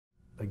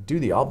like do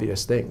the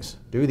obvious things.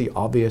 Do the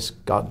obvious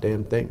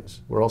goddamn things.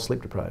 We're all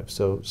sleep deprived,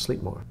 so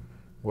sleep more.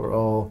 We're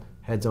all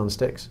heads on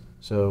sticks,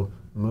 so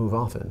move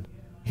often.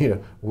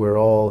 We're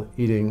all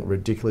eating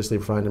ridiculously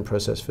refined and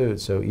processed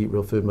food, so eat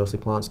real food, mostly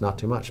plants, not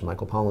too much.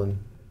 Michael Pollan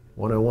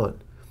 101.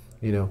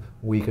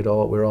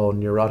 We're all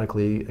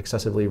neurotically,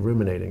 excessively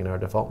ruminating in our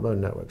default mode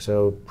network,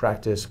 so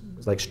practice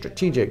like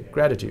strategic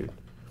gratitude,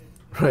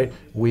 right?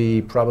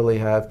 We probably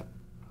have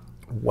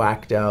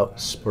whacked out,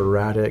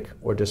 sporadic,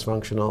 or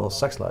dysfunctional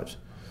sex lives.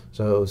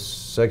 So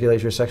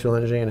circulate your sexual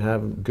energy and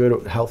have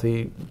good,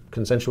 healthy,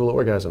 consensual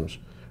orgasms,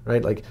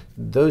 right? Like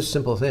those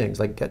simple things,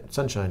 like get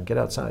sunshine, get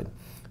outside.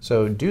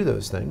 So do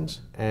those things,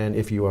 and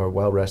if you are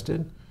well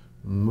rested,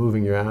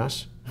 moving your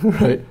ass,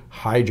 right,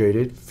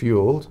 hydrated,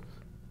 fueled,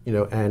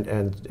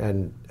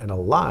 and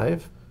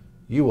alive,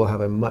 you will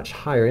have a much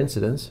higher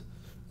incidence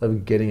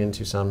of getting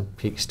into some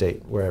peak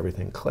state where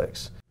everything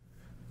clicks.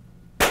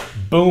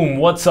 Boom,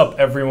 what's up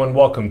everyone?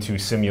 Welcome to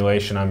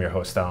Simulation. I'm your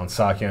host, Alan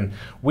Sakian.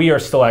 We are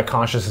still at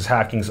Consciousness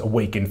Hacking's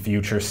Awaken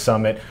Future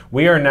Summit.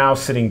 We are now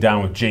sitting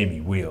down with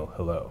Jamie Wheal.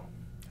 Hello.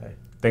 Hey.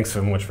 Thanks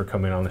so much for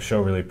coming on the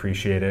show, really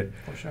appreciate it.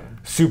 For sure.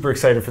 Super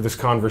excited for this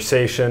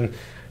conversation.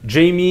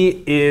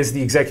 Jamie is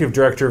the Executive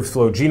Director of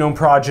Flow Genome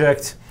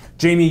Project.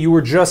 Jamie, you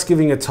were just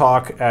giving a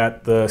talk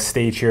at the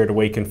stage here at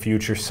Awaken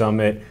Future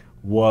Summit.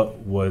 What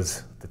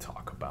was the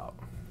talk about?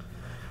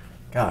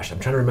 Gosh, I'm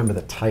trying to remember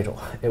the title.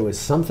 It was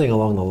something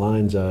along the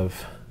lines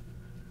of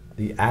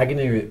the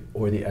agony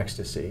or the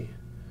ecstasy,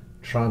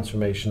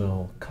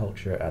 transformational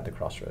culture at the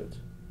crossroads.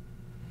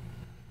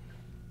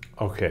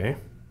 Okay,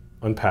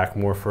 unpack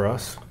more for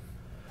us.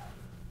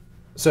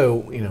 So,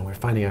 we're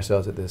finding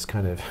ourselves at this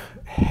kind of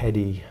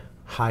heady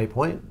high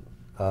point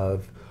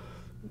of,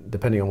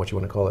 depending on what you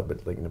want to call it,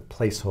 but like a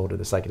placeholder,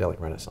 the psychedelic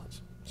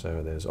renaissance.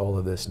 So there's all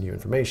of this new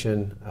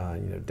information.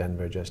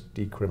 Denver just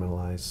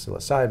decriminalized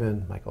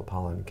psilocybin. Michael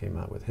Pollan came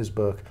out with his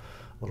book.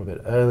 A little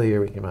bit earlier,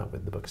 we came out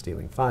with the book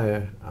Stealing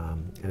Fire.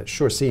 And it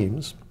sure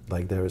seems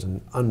like there is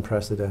an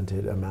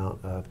unprecedented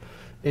amount of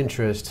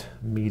interest,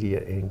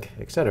 media, ink,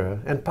 et cetera,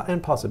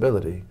 and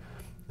possibility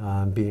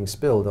being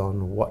spilled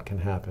on what can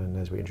happen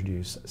as we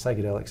introduce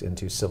psychedelics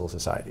into civil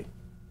society,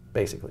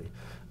 basically.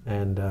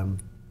 And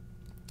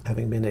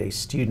having been a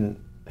student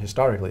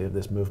historically of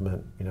this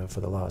movement, for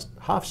the last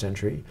half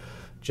century,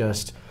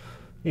 there's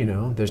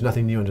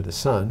nothing new under the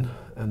sun,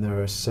 and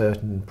there are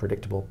certain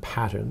predictable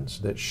patterns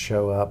that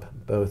show up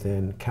both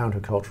in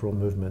countercultural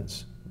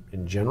movements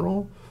in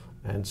general,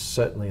 and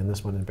certainly in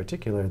this one in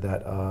particular,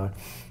 that are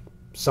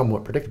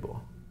somewhat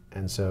predictable.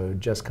 And so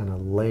just kind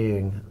of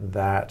laying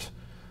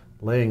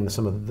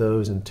some of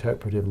those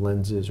interpretive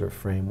lenses or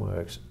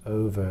frameworks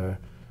over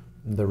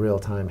the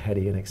real-time,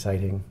 heady and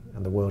exciting,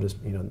 and the world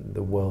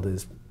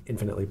is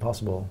infinitely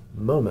possible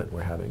moment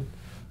we're having,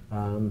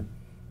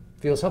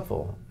 feels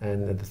helpful.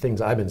 And the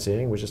things I've been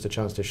seeing was just a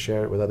chance to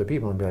share it with other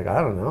people and be like,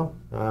 I don't know,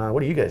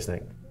 what do you guys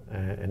think?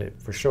 And it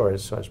for sure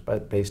is such,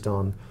 but based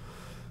on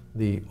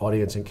the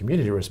audience and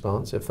community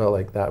response, it felt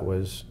like that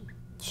was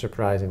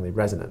surprisingly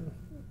resonant.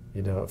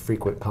 A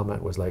frequent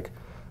comment was like,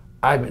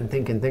 I've been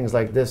thinking things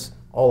like this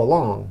all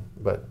along,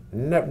 but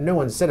no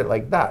one said it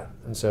like that.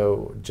 And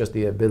so just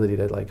the ability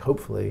to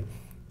hopefully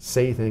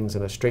say things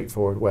in a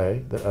straightforward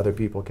way that other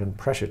people can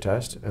pressure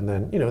test, and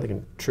then they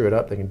can true it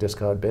up, they can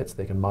discard bits,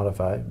 they can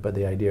modify, but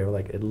the idea of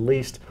at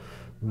least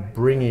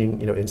bringing,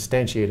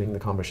 instantiating the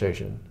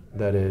conversation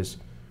that is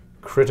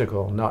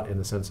critical, not in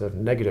the sense of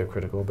negative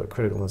critical, but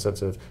critical in the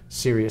sense of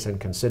serious and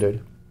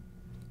considered,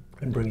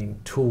 and bringing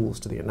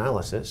tools to the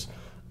analysis,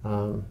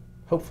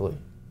 hopefully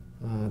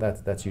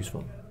that's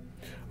useful.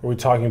 Are we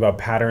talking about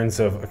patterns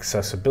of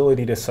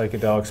accessibility to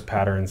psychedelics,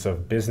 patterns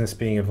of business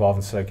being involved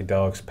in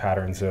psychedelics,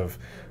 patterns of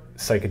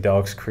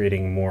psychedelics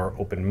creating more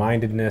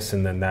open-mindedness,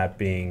 and then that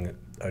being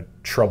a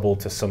trouble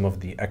to some of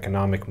the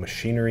economic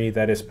machinery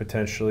that is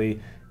potentially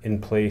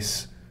in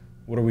place?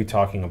 What are we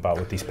talking about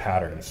with these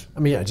patterns? I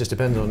mean, yeah, it just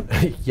depends on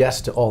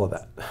yes to all of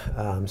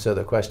that. So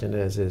the question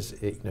is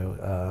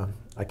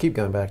I keep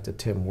going back to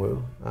Tim Wu,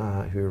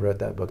 who wrote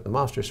that book, The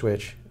Master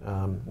Switch,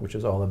 which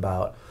is all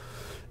about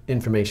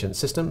information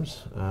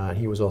systems.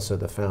 He was also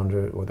the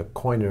founder or the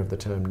coiner of the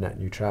term net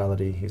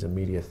neutrality. He's a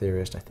media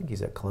theorist. I think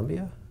he's at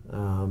Columbia.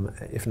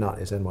 If not,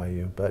 it's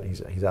NYU, but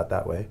he's out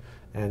that way.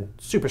 And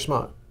super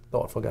smart,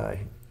 thoughtful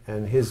guy.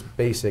 And his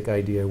basic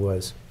idea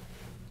was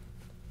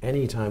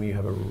anytime you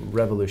have a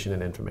revolution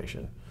in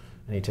information,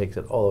 and he takes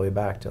it all the way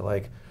back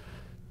to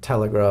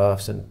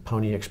telegraphs and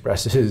pony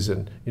expresses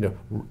and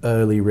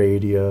early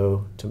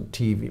radio to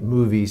TV,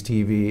 movies,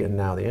 TV, and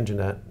now the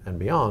internet and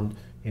beyond.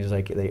 He's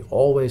like, they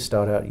always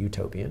start out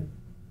utopian,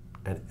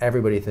 and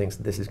everybody thinks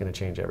this is going to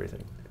change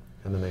everything.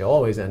 And then they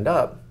always end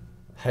up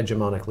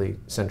hegemonically,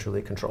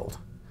 centrally controlled.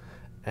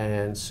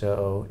 And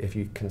so if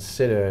you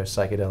consider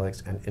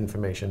psychedelics and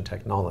information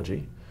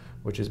technology,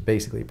 which is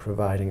basically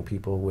providing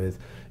people with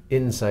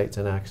insights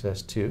and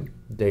access to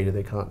data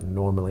they can't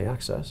normally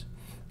access,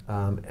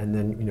 and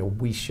then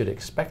we should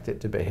expect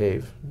it to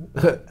behave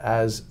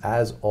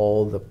as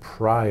all the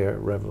prior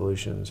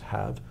revolutions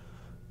have,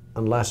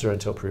 unless or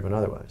until proven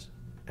otherwise.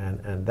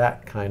 And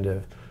that kind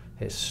of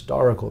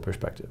historical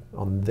perspective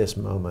on this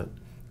moment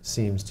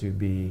seems to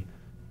be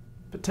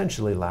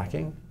potentially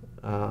lacking,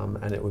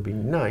 and it would be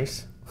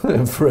nice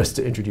for us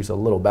to introduce a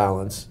little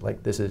balance.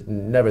 Like this is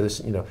never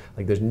this,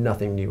 like there's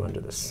nothing new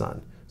under the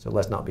sun. So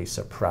let's not be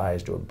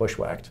surprised or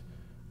bushwhacked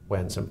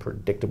when some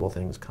predictable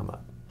things come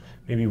up.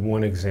 Maybe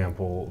one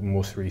example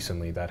most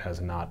recently that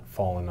has not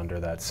fallen under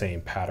that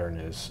same pattern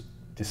is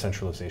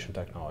decentralization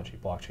technology,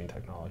 blockchain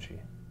technology.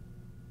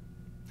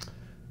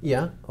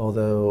 Yeah,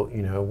 although,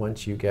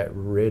 once you get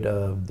rid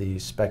of the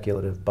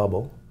speculative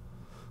bubble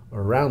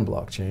around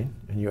blockchain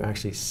and you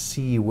actually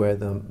see where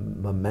the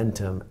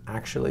momentum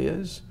actually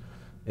is,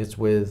 it's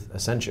with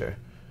Accenture,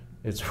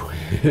 it's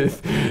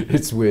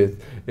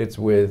with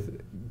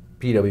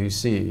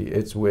PwC,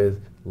 it's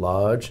with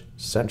large,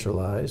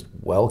 centralized,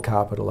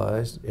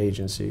 well-capitalized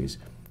agencies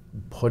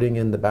putting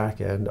in the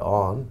back end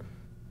on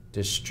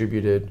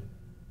distributed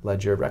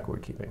ledger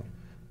record keeping.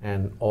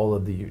 And all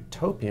of the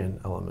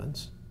utopian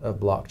elements of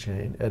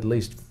blockchain, at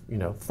least,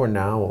 for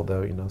now,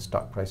 although,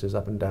 stock prices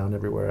up and down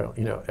everywhere,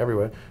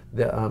 everywhere,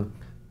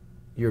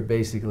 you're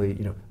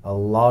basically, a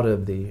lot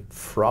of the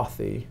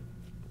frothy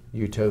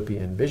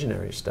utopian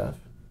visionary stuff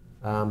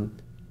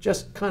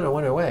just kind of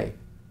went away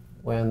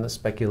when the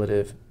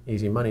speculative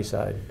easy money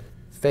side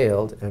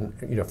failed, and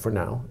for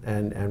now,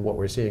 and what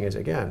we're seeing is,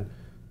 again,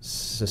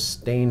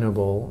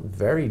 sustainable,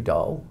 very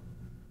dull,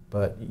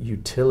 but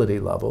utility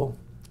level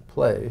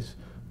plays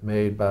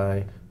made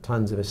by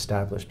tons of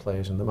established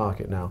players in the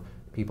market. Now,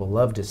 people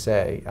love to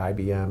say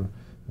IBM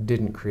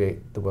didn't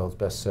create the world's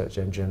best search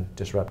engine,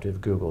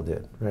 disruptive, Google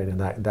did, right? And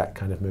that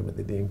kind of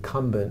movement, the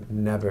incumbent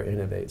never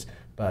innovates,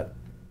 but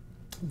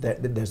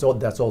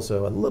that's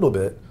also a little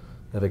bit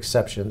of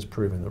exceptions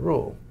proving the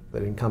rule,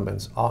 that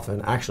incumbents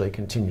often actually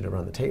continue to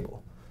run the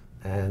table.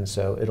 And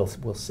so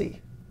we'll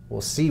see.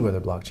 We'll see whether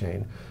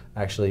blockchain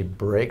actually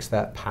breaks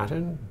that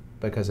pattern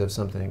because of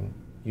something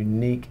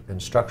unique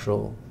and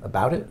structural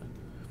about it,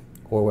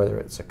 or whether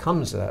it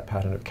succumbs to that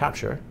pattern of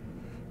capture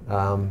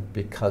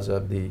because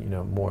of the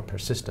more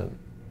persistent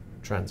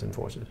trends and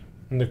forces.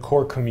 And the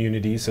core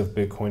communities of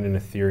Bitcoin and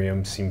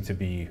Ethereum seem to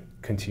be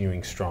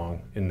continuing strong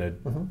in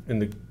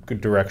the good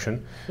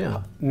direction.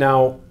 Yeah.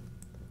 Now,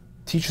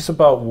 teach us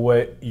about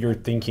what you're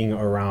thinking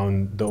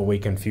around the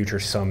Awaken Future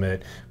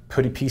Summit,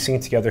 piecing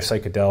together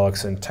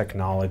psychedelics and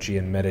technology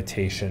and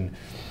meditation.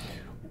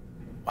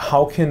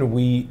 How can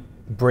we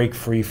break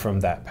free from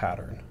that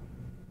pattern?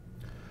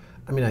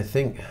 I mean, I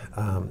think,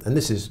 and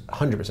this is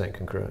 100%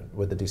 congruent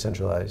with the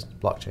decentralized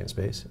blockchain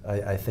space,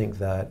 I think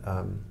that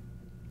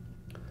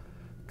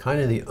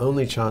kind of the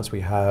only chance we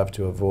have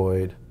to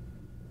avoid,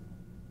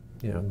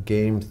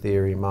 game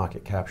theory,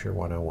 market capture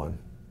 101,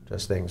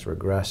 just things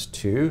regress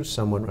to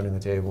someone running the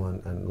table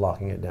and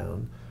locking it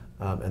down,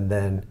 and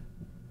then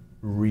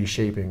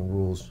reshaping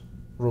rules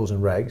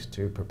and regs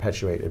to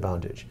perpetuate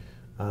advantage,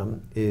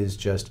 is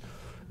just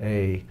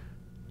a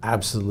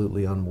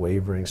absolutely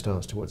unwavering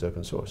stance towards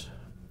open source.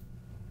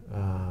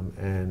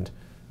 And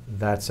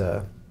that's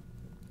a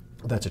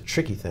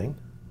tricky thing,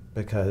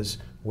 because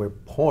we're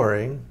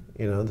pouring,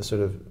 the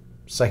sort of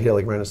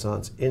psychedelic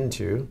renaissance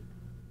into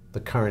the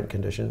current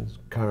conditions,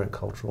 current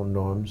cultural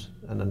norms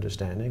and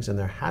understandings, and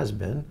there has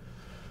been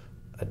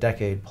a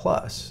decade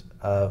plus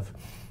of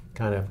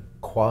kind of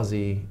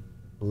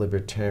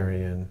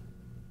quasi-libertarian,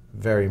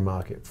 very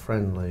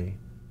market-friendly,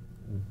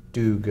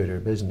 do-gooder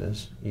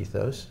business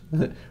ethos,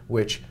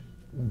 which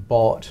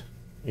bought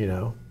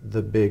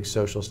the big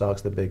social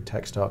stocks, the big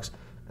tech stocks,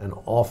 an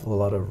awful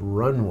lot of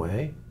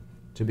runway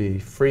to be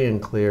free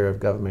and clear of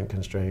government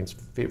constraints,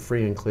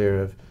 free and clear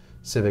of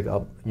civic,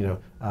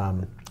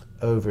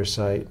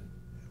 oversight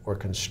or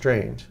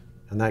constraint.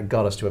 And that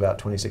got us to about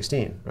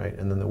 2016, right?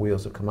 And then the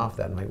wheels have come off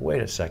that. And like,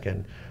 wait a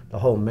second, the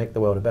whole make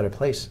the world a better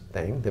place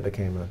thing that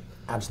became an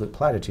absolute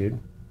platitude,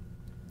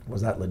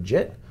 was that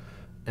legit?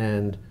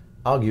 And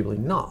arguably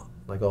not.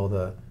 Like all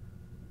the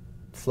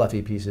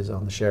fluffy pieces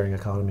on the sharing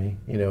economy,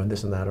 and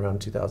this and that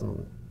around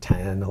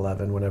 2010,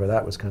 11, whenever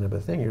that was kind of a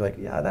thing. You're like,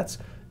 yeah, that's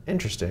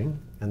interesting.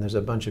 And there's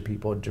a bunch of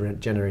people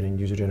generating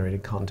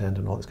user-generated content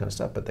and all this kind of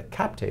stuff, but the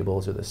cap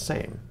tables are the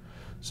same.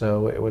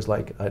 So it was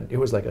like a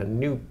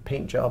new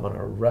paint job on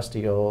a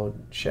rusty old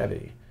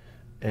Chevy.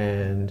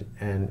 And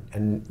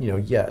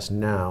yes,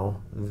 now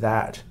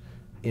that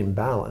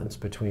imbalance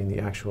between the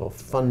actual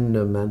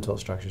fundamental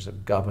structures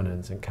of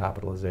governance and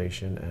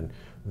capitalization and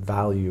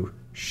value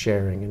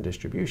sharing and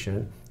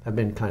distribution have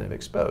been kind of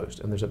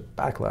exposed, and there's a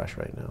backlash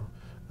right now.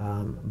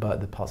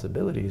 But the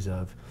possibilities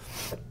of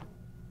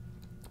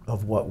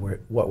what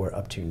we're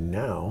up to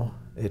now,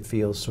 it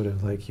feels sort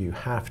of like you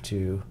have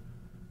to,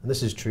 and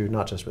this is true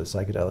not just with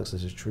psychedelics,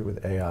 this is true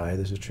with AI,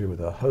 this is true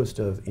with a host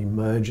of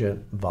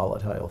emergent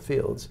volatile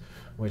fields,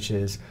 which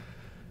is,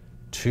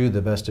 to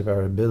the best of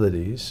our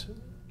abilities,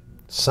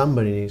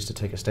 somebody needs to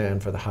take a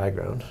stand for the high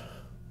ground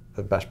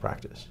of best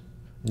practice,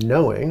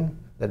 knowing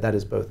that that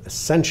is both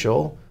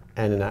essential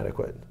and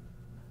inadequate,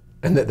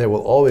 and that there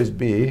will always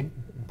be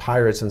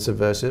pirates and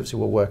subversives who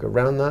will work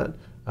around that,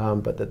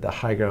 but that the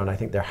high ground, I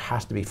think there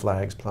has to be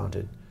flags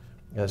planted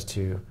as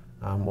to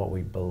what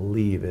we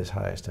believe is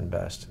highest and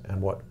best,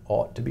 and what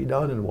ought to be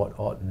done and what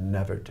ought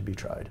never to be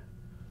tried.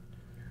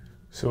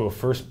 So a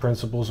first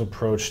principles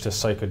approach to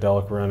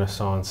psychedelic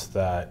renaissance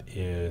that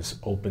is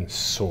open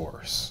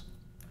source.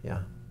 Yeah.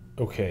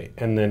 Okay,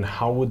 and then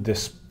how would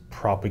this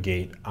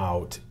propagate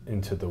out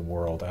into the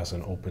world as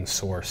an open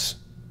source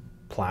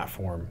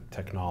platform,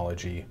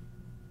 technology,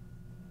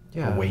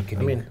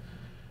 awakening?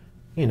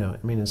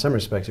 In some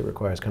respects it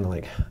requires kind of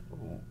like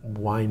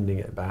winding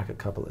it back a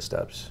couple of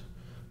steps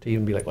to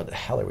even be like, what the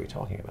hell are we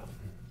talking about?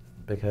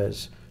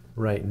 Because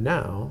right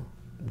now,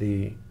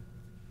 the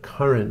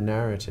current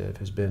narrative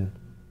has been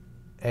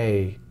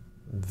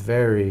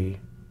very,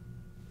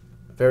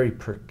 very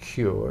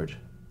procured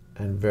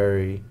and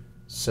very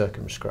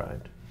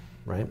circumscribed,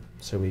 right?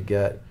 So we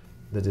get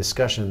the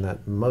discussion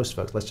that most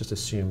folks, let's just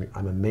assume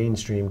I'm a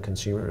mainstream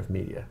consumer of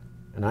media,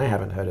 and I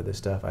haven't heard of this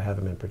stuff, I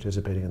haven't been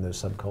participating in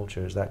those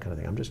subcultures, that kind of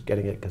thing. I'm just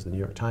getting it because the New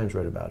York Times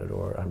wrote about it,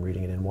 or I'm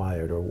reading it in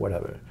Wired, or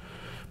whatever.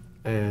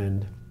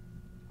 And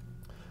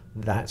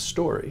that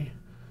story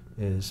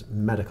is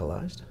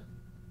medicalized.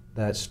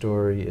 That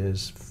story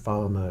is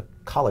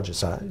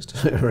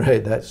pharmacologicized,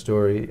 right? That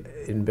story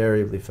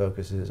invariably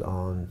focuses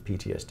on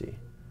PTSD,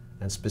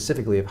 and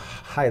specifically of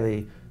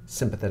highly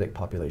sympathetic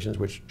populations,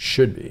 which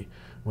should be,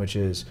 which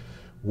is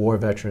war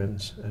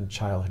veterans and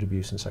childhood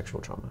abuse and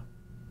sexual trauma.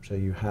 So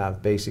you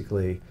have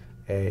basically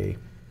a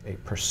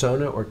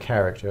persona or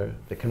character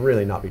that can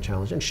really not be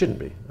challenged and shouldn't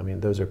be. I mean,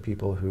 those are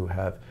people who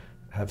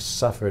have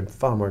suffered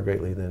far more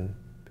greatly than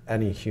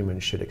any human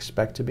should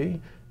expect to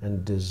be,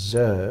 and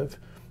deserve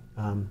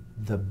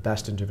the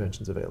best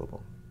interventions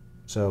available.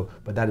 So,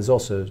 but that is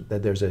also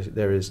that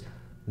there is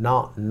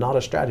not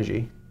a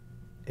strategy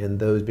in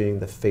those being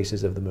the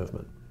faces of the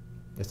movement.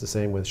 It's the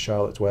same with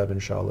Charlotte's Web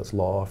and Charlotte's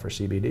Law for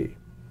CBD,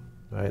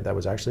 right? That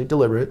was actually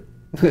deliberate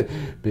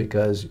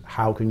because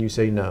how can you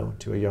say no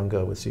to a young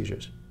girl with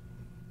seizures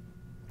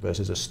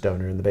versus a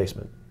stoner in the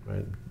basement,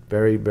 right?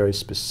 Very, very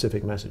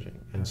specific messaging.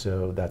 And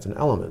so that's an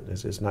element.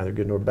 It's neither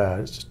good nor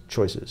bad, it's just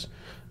choices.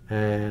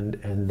 And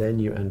then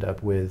you end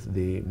up with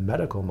the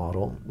medical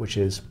model, which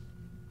is,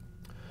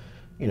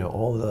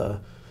 all the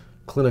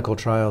clinical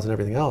trials and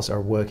everything else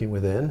are working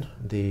within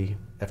the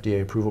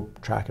FDA approval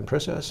track and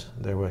process.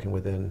 They're working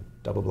within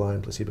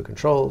double-blind placebo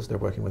controls. They're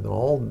working within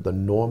all the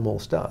normal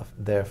stuff.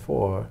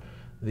 Therefore,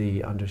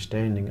 the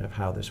understanding of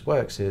how this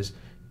works is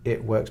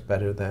it works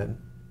better than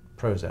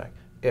Prozac.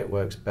 It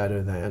works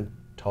better than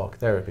talk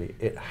therapy.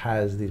 It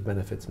has these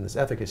benefits and this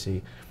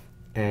efficacy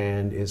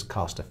and is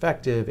cost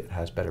effective. It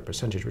has better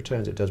percentage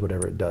returns. It does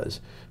whatever it does.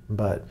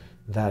 But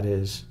that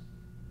is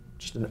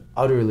just an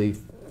utterly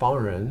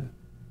foreign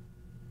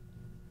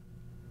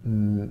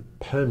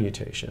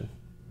permutation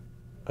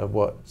of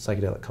what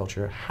psychedelic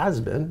culture has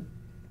been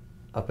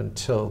up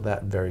until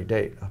that very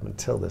date, up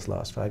until this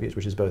last 5 years,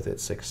 which is both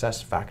its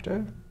success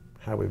factor,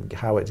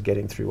 how it's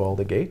getting through all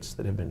the gates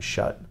that have been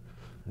shut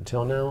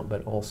until now,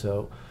 but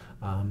also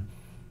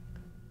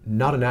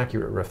not an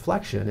accurate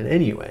reflection in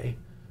any way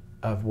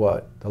of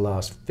what the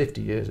last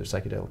 50 years of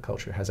psychedelic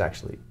culture has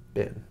actually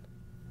been.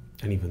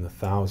 And even the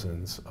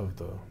thousands of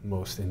the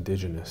most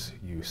indigenous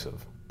use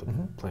of the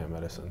plant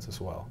medicines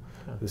as well.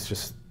 Yeah. It's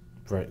just,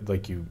 right,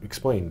 like you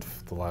explained,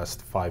 the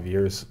last 5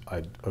 years,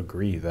 I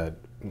agree that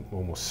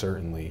almost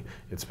certainly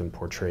it's been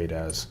portrayed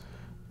as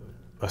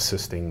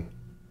assisting,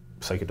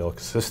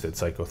 psychedelic-assisted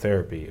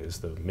psychotherapy is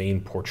the main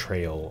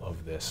portrayal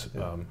of this,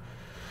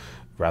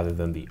 rather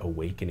than the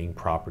awakening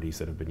properties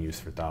that have been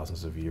used for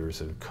thousands of years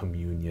of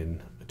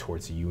communion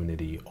towards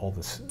unity, all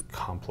this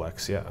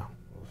complex,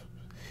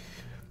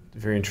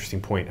 very interesting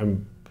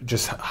point.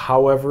 Just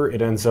however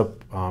it ends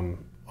up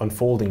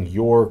unfolding,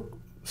 your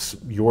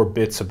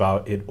bits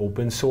about it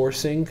open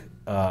sourcing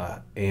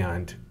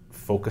and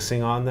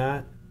focusing on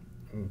that,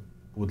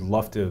 would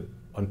love to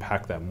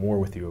unpack that more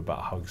with you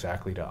about how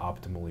exactly to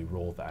optimally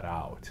roll that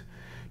out.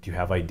 Do you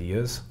have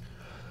ideas?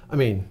 I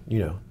mean,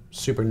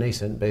 super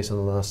nascent based on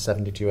the last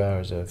 72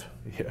 hours of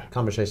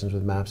conversations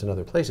with MAPS and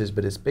other places,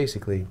 but it's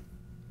basically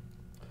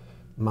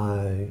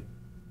my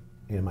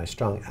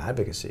strong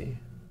advocacy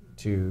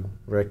to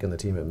Rick and the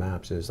team at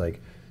MAPS is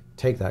like,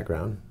 take that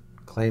ground,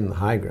 claim the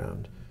high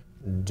ground.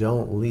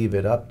 Don't leave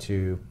it up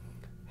to,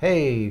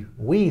 hey,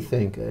 we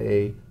think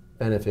a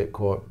benefit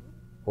corp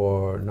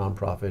or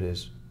nonprofit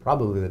is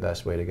probably the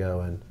best way to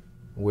go and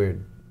we're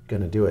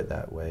gonna do it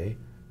that way.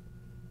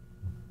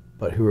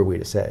 But who are we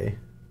to say?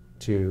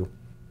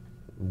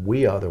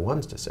 We are the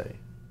ones to say.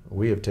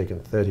 We have taken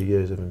 30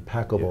 years of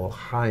impeccable,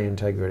 high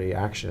integrity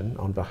action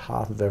on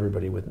behalf of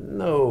everybody with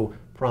no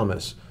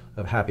promise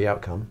of happy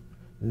outcome.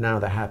 Now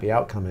the happy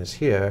outcome is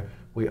here.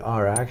 We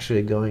are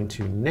actually going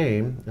to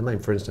name, and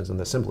like for instance, and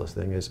the simplest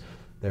thing is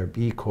their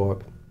B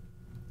Corp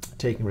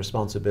taking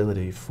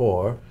responsibility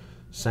for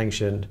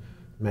sanctioned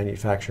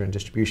manufacture and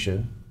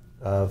distribution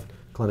of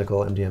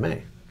clinical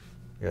MDMA.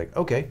 You're like,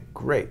 okay,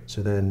 great.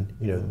 So then,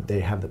 they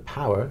have the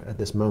power at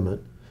this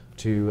moment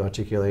to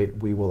articulate,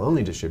 we will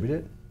only distribute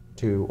it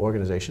to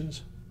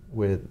organizations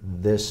with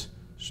this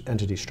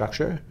entity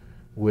structure,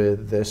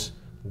 with this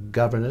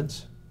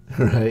governance,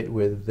 right,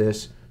 with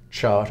this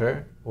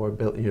charter or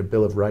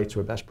bill of rights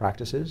or best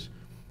practices,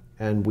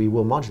 and we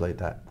will modulate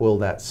that. Will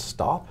that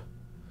stop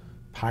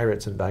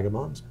pirates and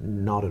vagabonds?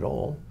 Not at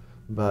all.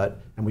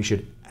 And we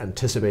should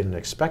anticipate and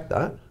expect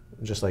that,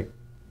 just like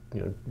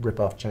rip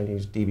off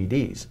Chinese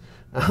DVDs.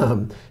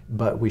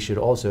 But we should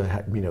also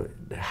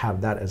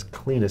have that as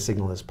clean a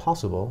signal as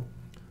possible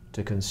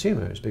to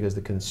consumers, because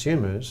the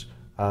consumers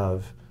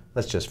of,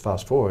 let's just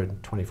fast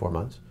forward 24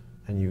 months,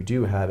 and you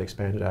do have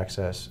expanded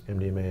access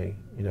MDMA,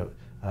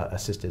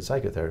 assisted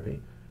psychotherapy.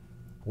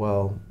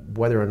 Well,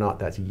 whether or not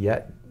that's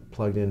yet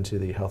plugged into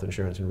the health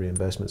insurance and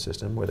reimbursement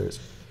system, whether it's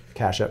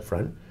cash up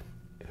front,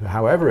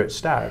 however it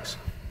stacks,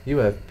 you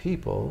have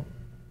people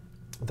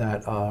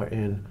that are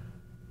in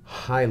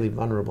highly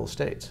vulnerable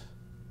states.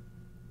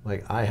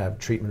 Like, I have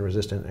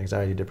treatment-resistant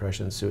anxiety,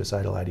 depression,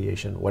 suicidal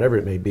ideation, whatever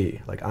it may be.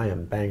 Like, I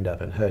am banged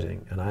up and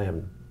hurting, and I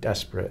am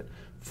desperate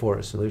for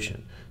a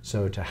solution.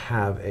 So to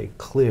have a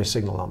clear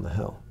signal on the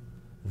Hill,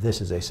 this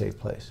is a safe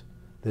place.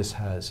 This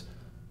has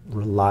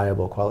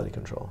reliable quality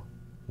control.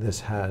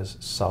 This has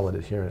solid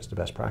adherence to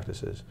best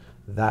practices.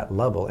 That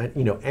level,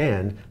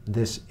 and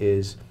this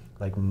is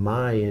like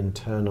my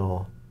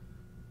internal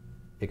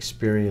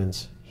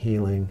experience,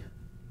 healing,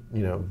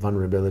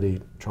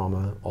 vulnerability,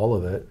 trauma, all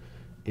of it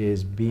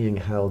is being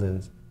held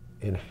in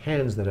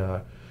hands that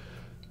are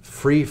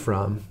free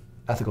from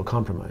ethical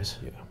compromise.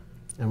 Yeah.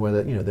 And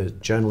whether the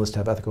journalists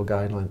have ethical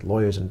guidelines,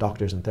 lawyers and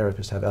doctors and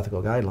therapists have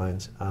ethical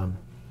guidelines,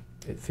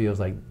 it feels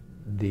like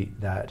the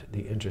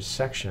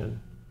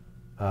intersection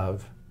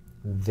of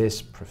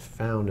this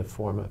profound a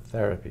form of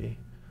therapy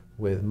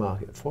with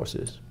market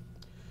forces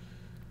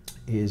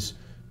is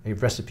a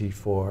recipe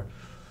for,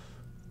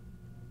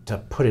 to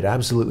put it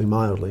absolutely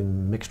mildly,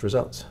 mixed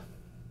results.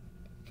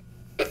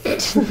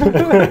 This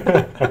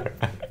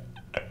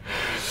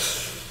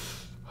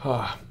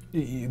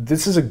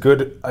is a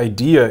good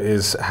idea,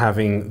 is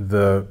having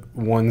the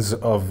ones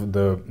of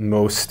the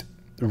most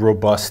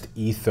robust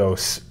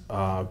ethos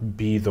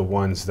be the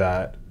ones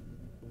that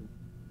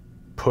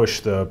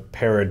push the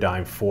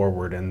paradigm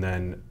forward, and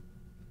then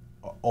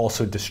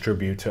also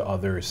distribute to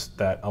others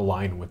that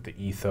align with the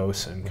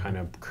ethos, and kind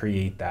of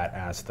create that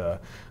as the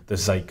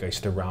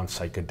zeitgeist around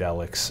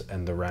psychedelics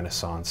and the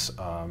Renaissance.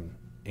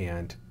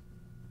 And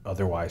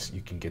otherwise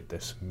you can get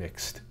this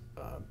mixed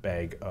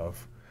bag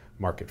of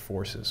market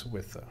forces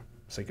with the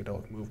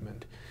psychedelic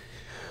movement.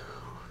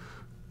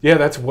 Yeah,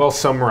 that's well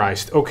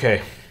summarized.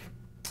 Okay.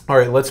 All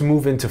right, let's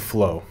move into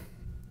flow.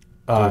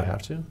 Do we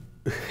have to?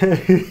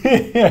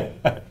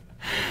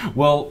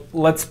 Well,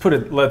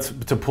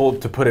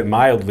 to put it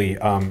mildly,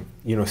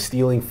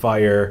 Stealing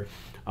Fire,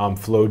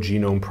 Flow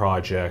Genome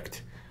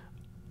Project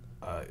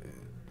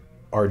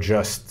are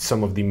just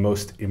some of the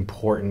most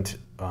important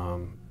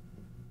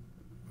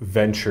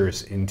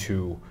ventures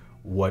into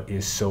what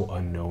is so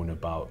unknown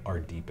about our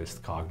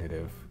deepest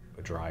cognitive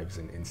drives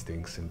and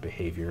instincts and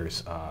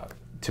behaviors.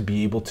 To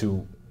be able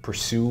to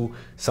pursue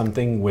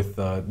something with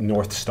the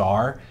North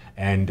Star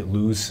and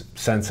lose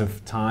sense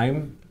of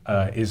time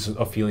is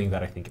a feeling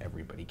that I think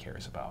everybody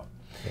cares about,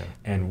 yeah.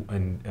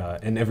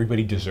 and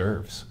everybody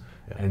deserves.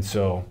 Yeah. And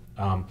so,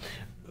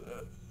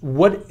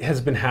 what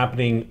has been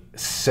happening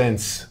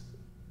since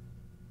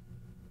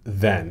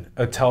then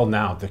until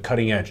now, the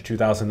cutting edge,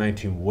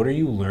 2019? What are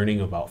you learning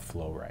about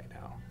flow right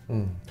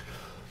now?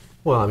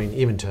 Well, I mean,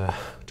 even to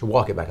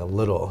walk it back a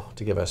little,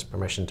 to give us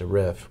permission to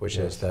riff, which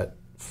Yes. is that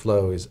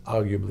flow is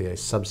arguably a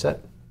subset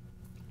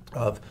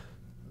of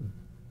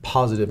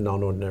positive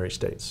non-ordinary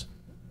states,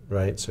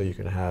 right? So you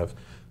can have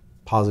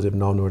positive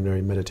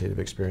non-ordinary meditative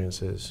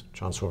experiences,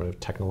 transformative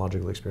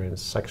technological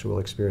experiences, sexual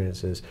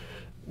experiences,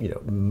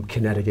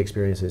 kinetic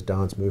experiences,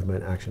 dance,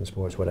 movement, action,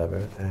 sports,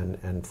 whatever,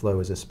 and flow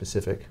is a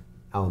specific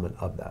element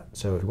of that.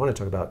 So if you want to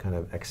talk about kind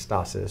of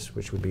ecstasis,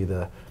 which would be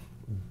the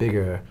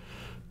bigger,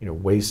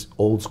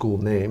 old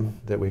school name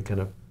that we kind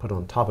of put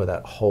on top of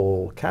that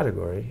whole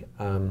category,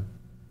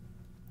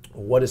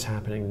 what is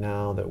happening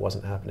now that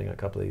wasn't happening a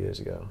couple of years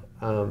ago?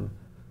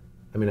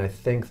 I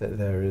think that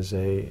there is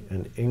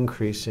an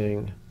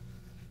increasing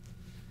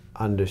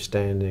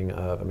understanding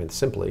of,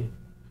 simply,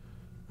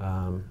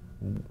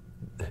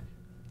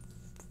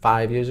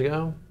 5 years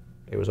ago,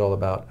 it was all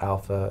about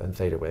alpha and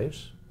theta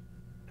waves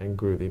and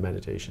groovy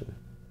meditation.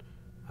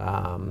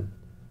 And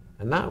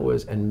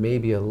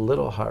maybe a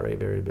little heart rate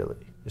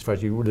variability, as far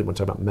as you really want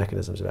to talk about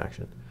mechanisms of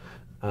action.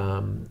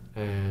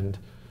 And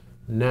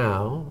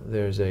now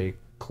there's a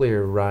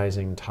clear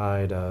rising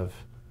tide of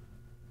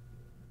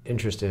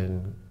interest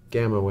in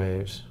gamma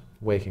waves,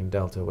 waking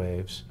delta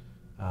waves,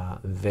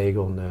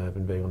 vagal nerve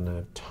and vagal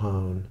nerve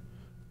tone,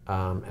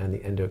 and the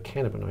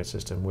endocannabinoid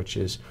system, which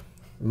is,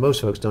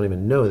 most folks don't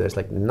even know this.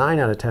 Like 9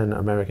 out of 10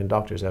 American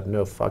doctors have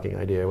no fucking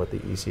idea what the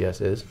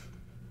ECS is.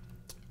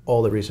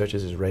 All the research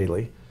is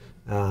Israeli,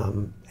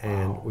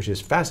 and which is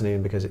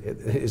fascinating because it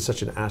is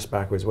such an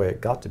ass-backwards way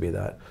it got to be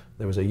that.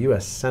 There was a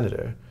US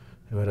senator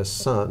who had a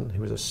son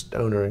who was a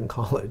stoner in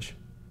college,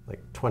 like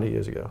 20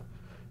 years ago,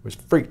 was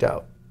freaked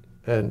out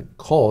and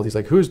called. He's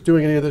like, who's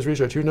doing any of this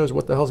research? Who knows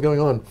what the hell's going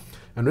on?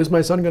 And is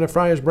my son going to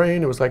fry his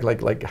brain? It was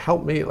like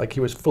help me. Like he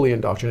was fully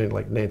indoctrinated,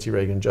 like Nancy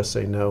Reagan, just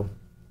say no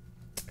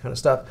kind of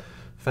stuff.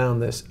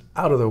 Found this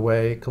out of the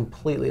way,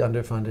 completely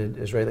underfunded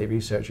Israeli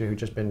researcher who'd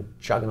just been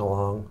chugging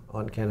along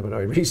on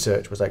cannabinoid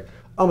research was like,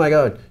 oh my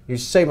God, you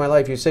saved my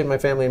life, you saved my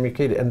family and my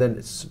kid. And then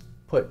it's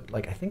put,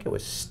 like, I think it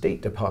was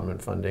State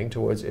Department funding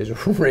towards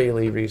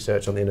Israeli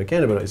research on the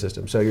endocannabinoid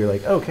system. So you're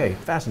like, okay,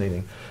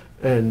 fascinating.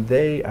 And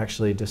they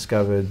actually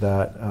discovered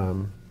that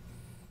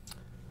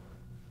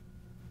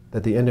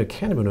that the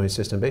endocannabinoid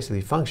system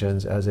basically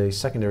functions as a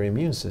secondary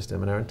immune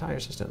system in our entire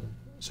system.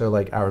 So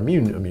like our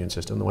immune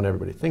system, the one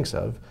everybody thinks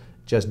of,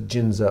 just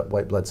gins up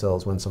white blood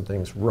cells when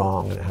something's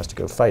wrong and it has to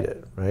go fight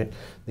it, right?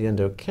 The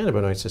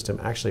endocannabinoid system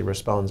actually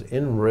responds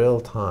in real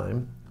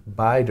time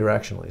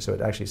bidirectionally. So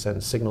it actually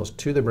sends signals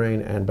to the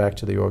brain and back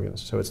to the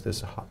organs. So it's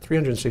this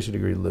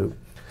 360-degree loop,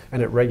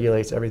 and it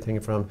regulates everything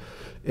from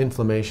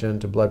inflammation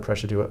to blood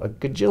pressure to a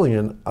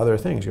gajillion other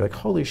things. You're like,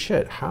 holy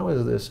shit, how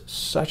is this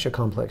such a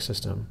complex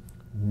system?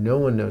 No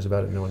one knows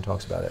about it, no one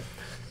talks about it.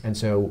 And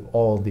so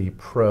all the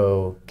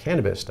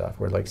pro-cannabis stuff,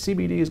 where like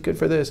CBD is good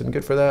for this and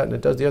good for that, and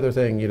it does the other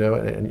thing, you know,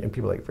 and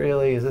people are like,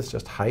 really, is this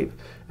just hype?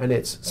 And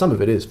it's, some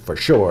of it is for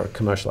sure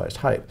commercialized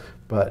hype,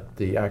 but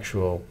the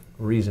actual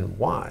reason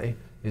why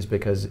is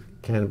because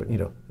cannabis, you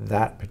know,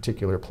 that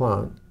particular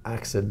plant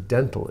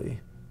accidentally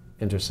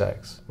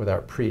intersects with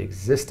our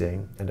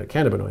pre-existing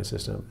endocannabinoid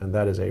system, and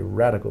that is a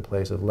radical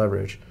place of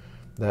leverage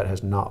that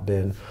has not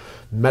been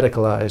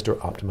medicalized or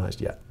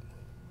optimized yet.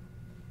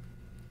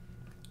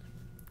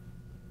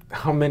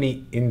 How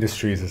many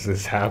industries is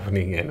this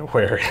happening in,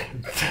 where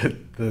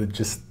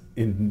just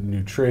in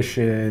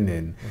nutrition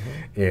and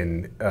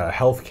in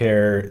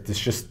healthcare, it's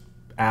just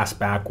ass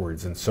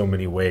backwards in so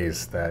many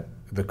ways, that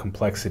the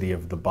complexity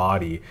of the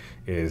body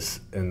is,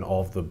 and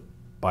all of the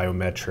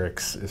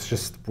biometrics, it's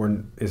just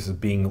is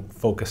being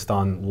focused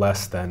on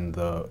less than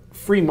the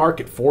free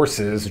market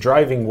forces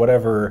driving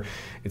whatever.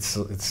 It's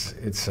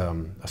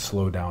a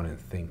slow down and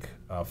think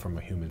from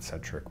a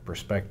human-centric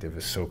perspective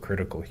is so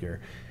critical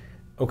here.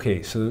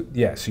 Okay, so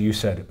yeah, so you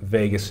said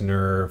vagus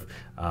nerve,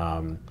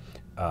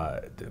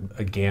 a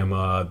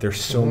gamma. There's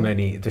so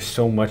many. There's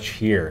so much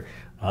here.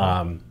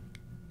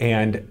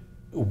 And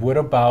what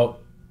about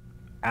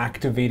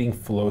activating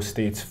flow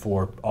states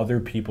for other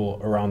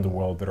people around the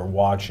world that are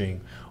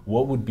watching?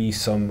 What would be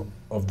some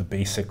of the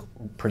basic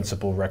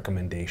principle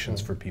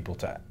recommendations for people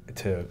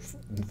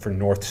for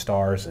North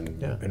Stars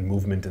and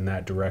movement in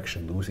that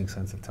direction, losing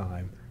sense of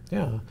time?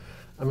 Yeah,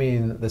 I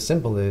mean, the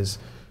simple is,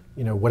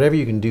 you know, whatever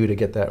you can do to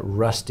get that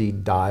rusty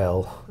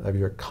dial of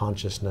your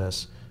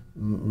consciousness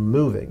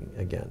moving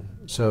again.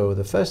 So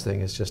the first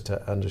thing is just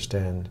to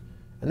understand,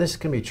 and this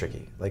can be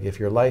tricky, like if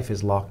your life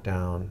is locked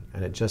down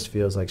and it just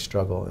feels like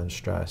struggle and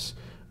stress,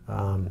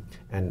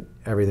 and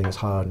everything is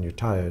hard and you're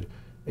tired,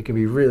 it can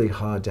be really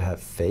hard to have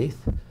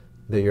faith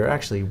that you're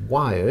actually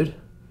wired,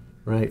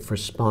 right, for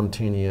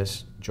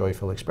spontaneous,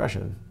 joyful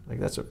expression. Like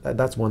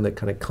that's one that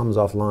kind of comes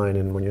offline,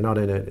 and when you're not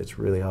in it, it's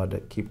really hard to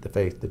keep the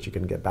faith that you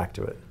can get back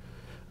to it.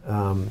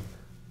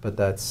 But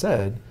that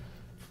said,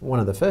 one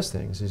of the first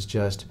things is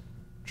just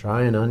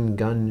try and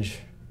ungunge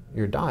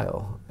your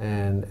dial.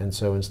 And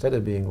so instead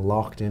of being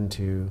locked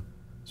into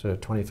sort of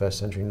 21st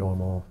century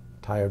normal,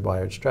 tired,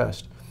 wired,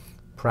 stressed,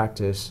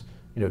 practice,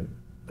 you know,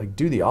 like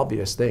do the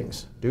obvious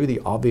things. Do the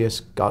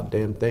obvious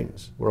goddamn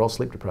things. We're all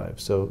sleep deprived,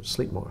 so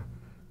sleep more.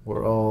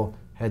 We're all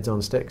heads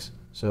on sticks,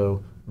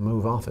 so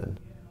move often.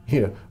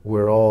 You know,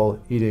 we're all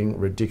eating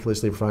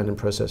ridiculously refined and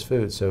processed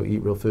food, so eat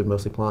real food,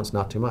 mostly plants,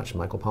 not too much.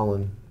 Michael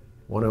Pollan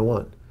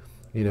 101.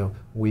 You know,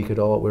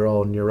 we're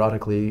all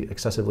neurotically,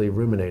 excessively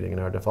ruminating in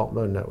our default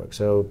mode network,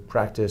 so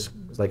practice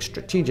like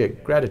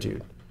strategic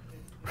gratitude,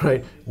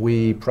 right?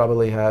 We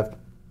probably have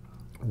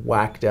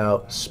whacked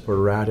out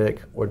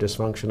sporadic or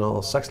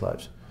dysfunctional sex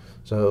lives.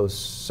 So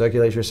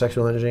circulate your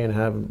sexual energy and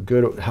have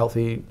good,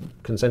 healthy,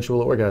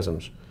 consensual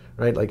orgasms,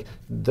 right? Like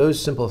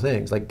those simple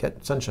things, like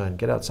get sunshine,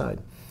 get outside.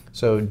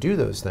 So do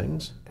those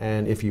things,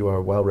 and if you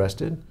are well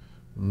rested,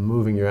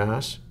 moving your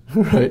ass,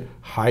 right,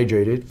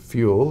 hydrated,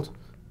 fueled,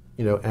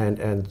 you know,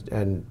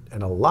 and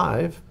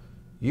alive,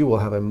 you will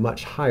have a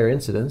much higher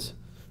incidence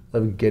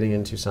of getting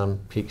into some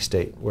peak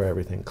state where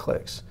everything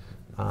clicks.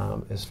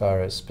 As far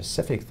as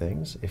specific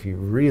things, if you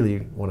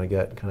really want to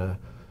get kind of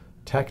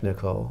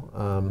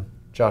technical,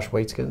 Josh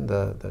Waitzkin,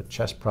 the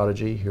chess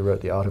prodigy who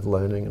wrote The Art of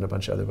Learning and a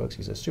bunch of other books,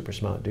 he's a super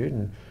smart dude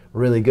and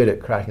really good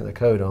at cracking the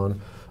code on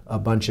a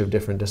bunch of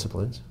different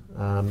disciplines.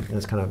 And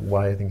it's kind of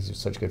why I think he's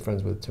such good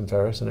friends with Tim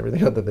Ferriss and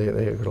everything, that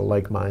they sort of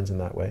like minds in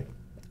that way.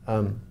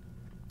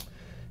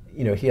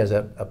 You know, he has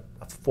a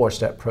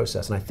 4-step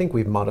process, and I think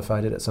we've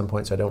modified it at some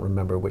point, so I don't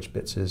remember which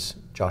bits is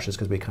Josh's,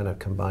 because we kind of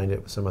combined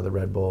it with some of the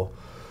Red Bull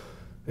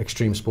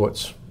extreme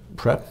sports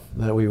prep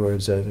that we were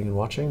observing and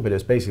watching. But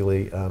it's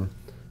basically,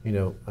 you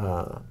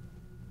know,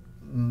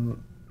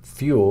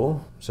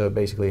 fuel, so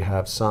basically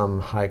have some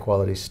high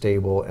quality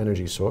stable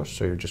energy source,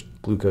 so you're just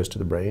glucose to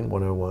the brain,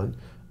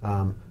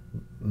 101.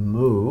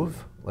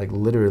 Move, like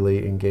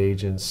literally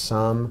engage in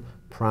some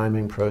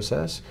priming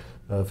process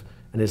of,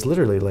 and it's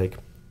literally like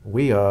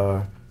we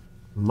are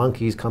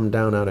monkeys come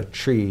down out of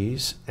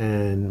trees,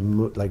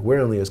 and like we're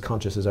only as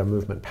conscious as our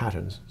movement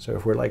patterns. So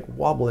if we're like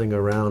wobbling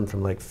around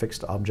from like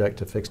fixed object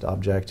to fixed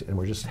object, and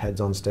we're just heads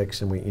on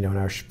sticks, and we, you know, and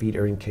our feet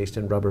are encased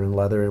in rubber and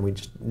leather, and we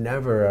just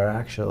never are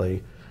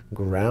actually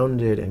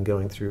grounded and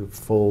going through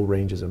full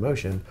ranges of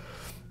motion,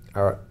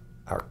 our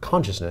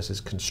consciousness is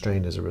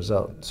constrained as a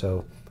result.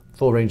 So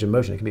full range of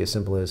motion, it can be as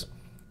simple as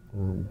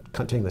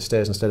taking the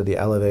stairs instead of the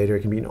elevator.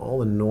 It can be all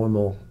the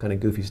normal kind of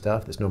goofy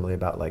stuff that's normally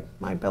about like,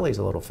 my belly's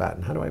a little fat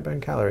and how do I burn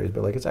calories?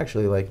 But like, it's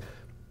actually like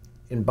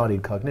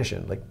embodied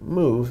cognition, like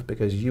move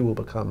because you will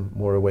become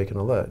more awake and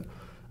alert.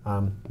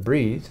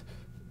 Breathe,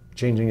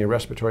 changing your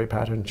respiratory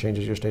pattern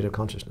changes your state of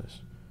consciousness.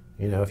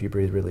 You know, if you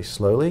breathe really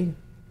slowly,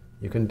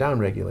 you can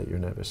downregulate your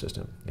nervous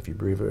system. If you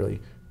breathe really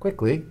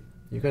quickly,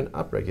 you can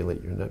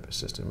upregulate your nervous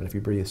system. And if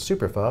you breathe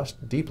super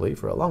fast, deeply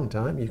for a long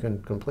time, you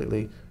can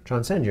completely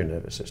transcend your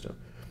nervous system.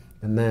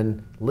 And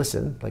then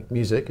listen, like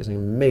music is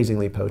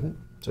amazingly potent.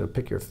 So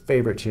pick your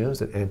favorite tunes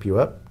that amp you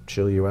up,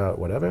 chill you out,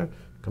 whatever,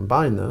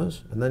 combine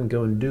those, and then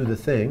go and do the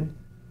thing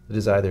that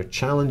is either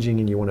challenging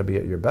and you want to be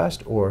at your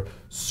best, or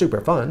super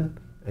fun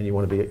and you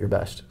want to be at your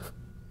best.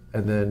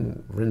 And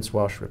then rinse,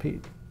 wash,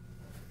 repeat.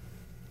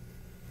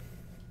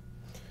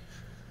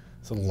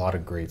 It's a lot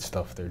of great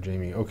stuff there,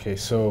 Jamie. Okay,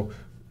 so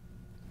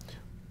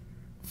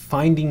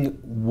finding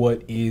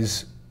what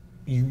is,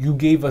 you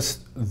gave us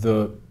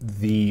the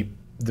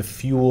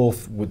fuel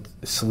with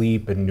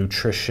sleep and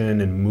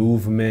nutrition and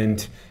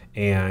movement,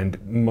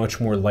 and much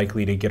more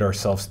likely to get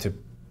ourselves to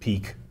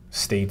peak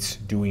states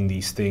doing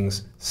these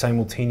things.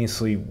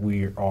 Simultaneously,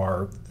 we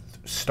are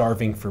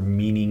starving for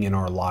meaning in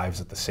our lives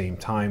at the same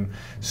time.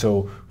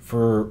 So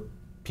for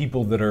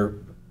people that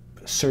are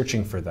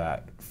searching for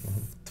that,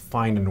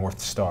 find a North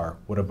Star.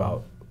 What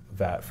about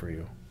that for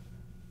you?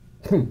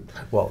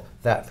 Well,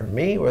 that for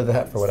me, or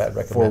that for what I'd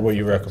recommend? For what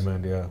you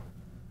recommend, yeah.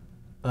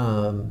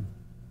 I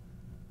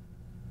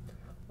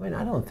mean,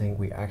 I don't think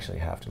we actually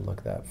have to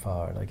look that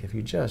far. Like, if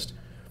you just,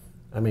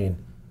 I mean,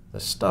 the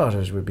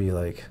starters would be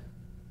like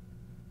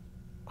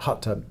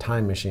hot tub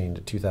time machine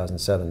to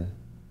 2007.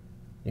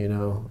 You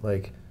know,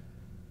 like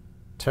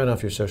turn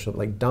off your social,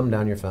 like dumb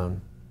down your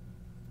phone.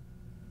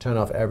 Turn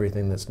off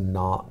everything that's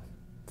not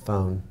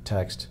phone,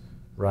 text,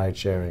 ride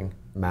sharing,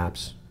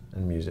 maps,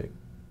 and music.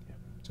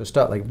 So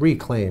start, like,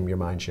 reclaim your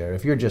mind share.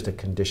 If you're just a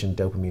conditioned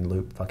dopamine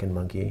loop fucking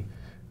monkey,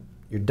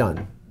 you're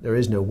done. There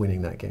is no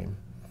winning that game.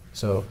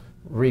 So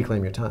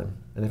reclaim your time.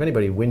 And if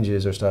anybody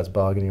whinges or starts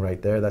bargaining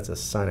right there, that's a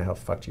sign of how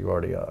fucked you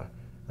already are.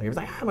 Like, if it's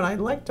like, but I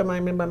like to,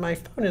 my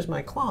phone is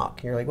my clock.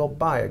 And you're like, well,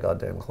 buy a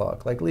goddamn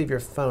clock. Like, leave your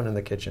phone in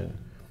the kitchen.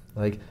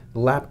 Like,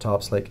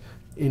 laptops, like,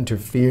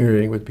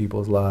 interfering with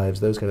people's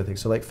lives, those kind of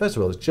things. So, like, first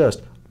of all, it's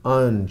just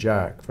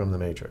unjack from the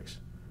matrix.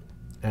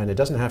 And it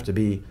doesn't have to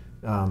be,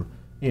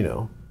 you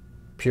know,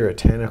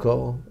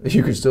 puritanical.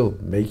 You can still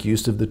make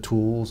use of the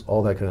tools,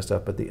 all that kind of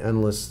stuff, but the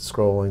endless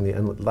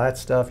scrolling, that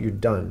stuff, you're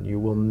done. You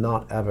will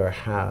not ever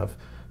have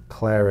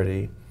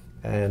clarity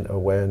and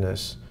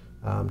awareness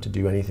to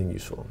do anything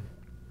useful.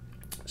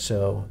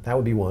 So that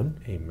would be one.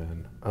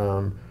 Amen.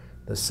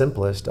 The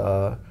simplest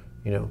are,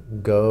 you know,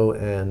 go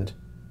and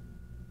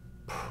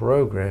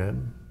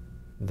program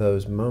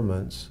those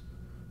moments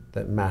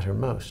that matter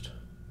most.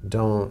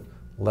 Don't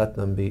let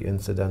them be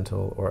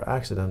incidental or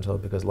accidental,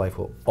 because life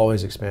will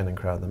always expand and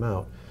crowd them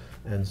out.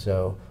 And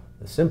so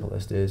the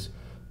simplest is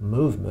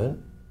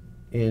movement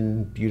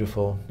in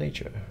beautiful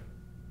nature,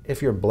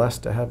 if you're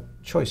blessed to have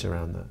choice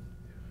around that.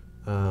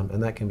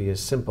 And that can be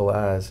as simple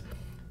as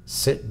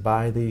sit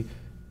by the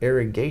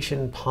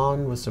irrigation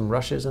pond with some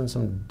rushes and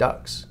some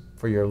ducks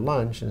for your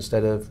lunch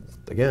instead of,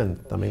 again,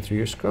 thumbing through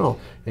your scroll.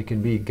 It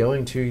can be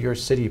going to your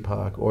city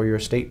park or your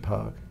state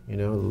park. You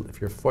know, if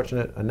you're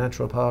fortunate, a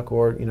natural park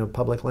or, you know,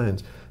 public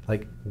lands.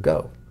 Like,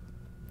 go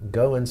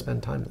and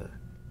spend time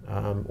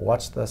there.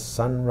 Watch the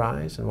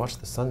sunrise and watch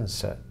the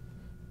sunset.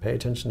 Pay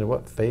attention to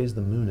what phase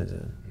the moon is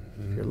in.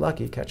 If you're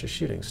lucky, catch a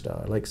shooting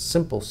star. Like,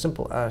 simple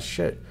ass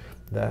shit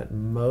that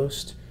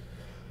most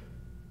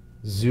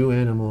zoo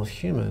animal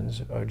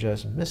humans are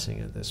just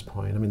missing at this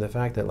point. I mean, the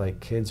fact that, like,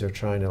 kids are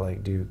trying to,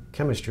 like, do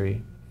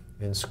chemistry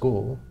in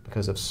school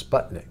because of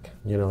Sputnik.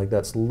 You know, like,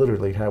 that's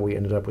literally how we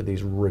ended up with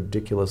these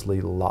ridiculously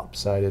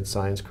lopsided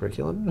science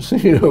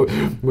curriculums. You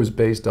know, was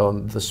based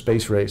on the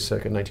space race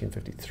circa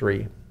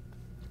 1953.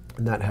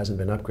 And that hasn't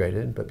been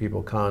upgraded, but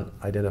people can't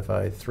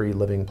identify 3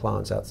 living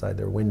plants outside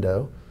their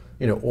window,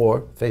 you know,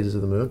 or phases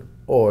of the moon,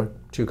 or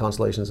 2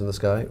 constellations in the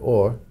sky,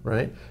 or,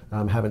 right,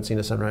 haven't seen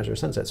a sunrise or a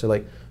sunset. So,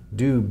 like,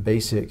 do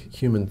basic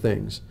human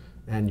things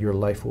and your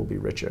life will be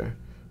richer.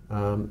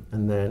 And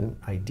then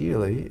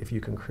ideally, if you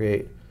can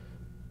create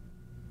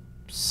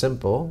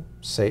simple,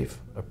 safe,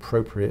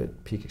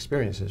 appropriate peak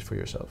experiences for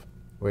yourself,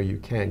 where you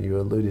can. You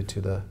alluded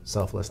to the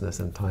selflessness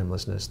and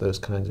timelessness, those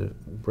kinds of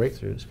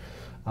breakthroughs.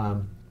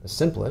 The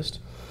simplest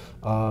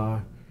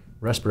are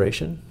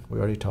respiration, we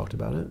already talked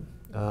about it,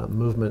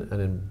 movement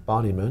and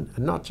embodiment,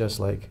 and not just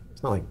like,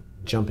 it's not like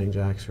jumping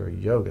jacks or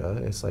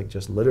yoga. It's like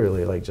just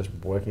literally like just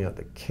working out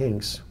the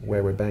kinks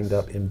where we're banged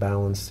up,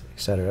 imbalanced,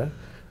 etc.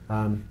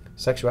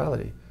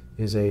 Sexuality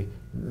is a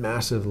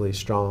massively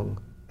strong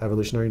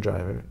evolutionary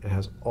driver. It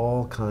has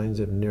all kinds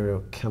of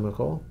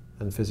neurochemical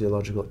and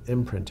physiological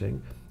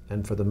imprinting,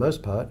 and for the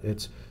most part,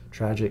 it's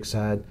tragic,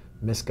 sad,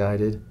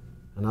 misguided,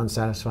 and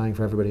unsatisfying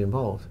for everybody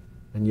involved.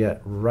 And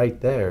yet, right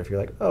there, if you're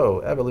like,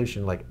 oh,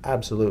 evolution like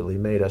absolutely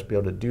made us be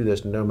able to do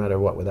this no matter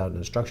what without an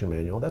instruction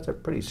manual, that's a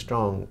pretty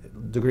strong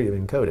degree of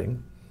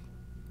encoding.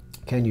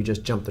 Can you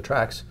just jump the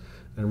tracks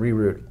and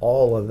reroute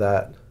all of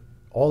that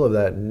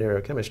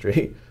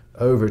neurochemistry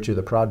over to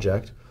the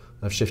project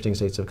of shifting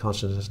states of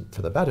consciousness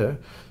for the better?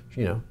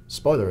 You know,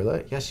 spoiler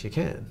alert, yes, you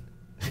can.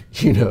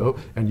 You know,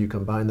 and you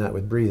combine that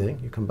with breathing,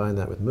 you combine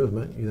that with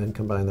movement, you then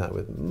combine that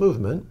with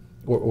movement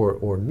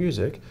or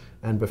music,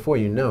 and before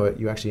you know it,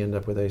 you actually end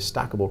up with a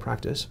stackable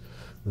practice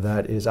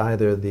that is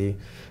either the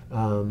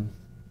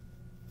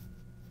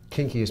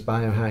kinkiest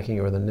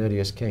biohacking or the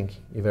nerdiest kink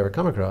you've ever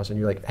come across. And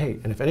you're like, hey,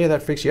 and if any of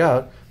that freaks you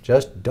out,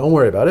 just don't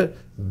worry about it.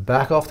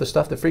 Back off the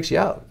stuff that freaks you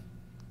out.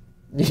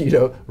 You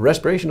know,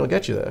 respiration will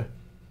get you there,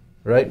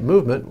 right?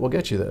 Movement will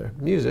get you there.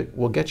 Music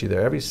will get you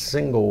there. Every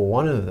single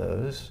one of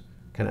those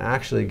can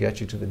actually get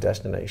you to the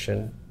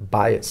destination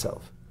by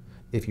itself.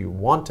 If you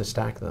want to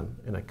stack them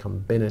in a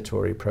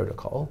combinatory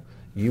protocol,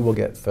 you will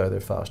get further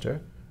faster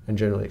and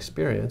generally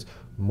experience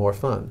more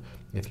fun.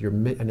 If you're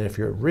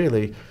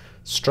really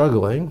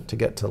struggling to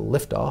get to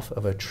liftoff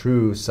of a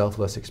true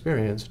selfless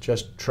experience,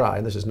 just try.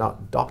 And this is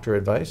not doctor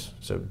advice,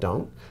 so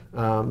don't.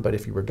 But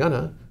if you were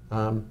gonna,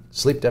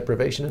 sleep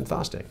deprivation and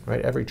fasting,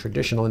 right? Every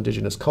traditional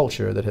indigenous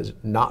culture that has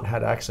not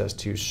had access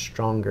to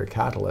stronger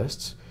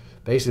catalysts,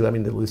 basically, I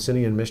mean, the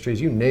Lucinian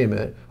mysteries, you name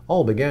it,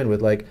 all began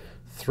with like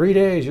 3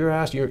 days you're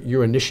asked,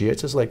 you're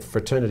initiates, it's like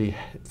fraternity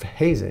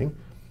hazing,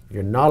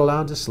 you're not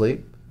allowed to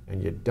sleep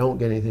and you don't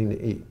get anything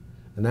to eat.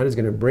 And that is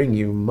going to bring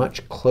you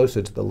much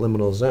closer to the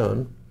liminal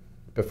zone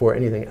before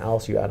anything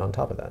else you add on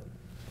top of that.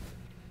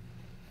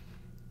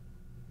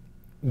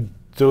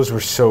 Those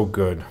were so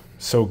good,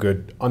 so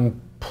good.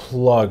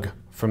 Unplug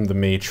from the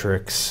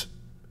matrix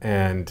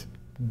and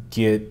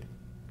get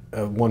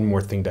one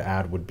more thing to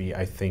add would be,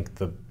 I think,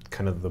 the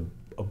kind of the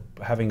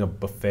having a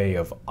buffet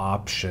of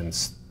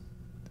options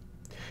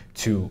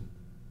to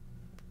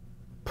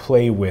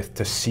play with,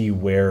 to see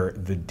where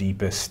the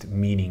deepest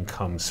meaning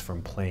comes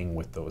from playing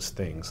with those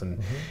things,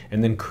 and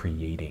and then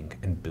creating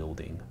and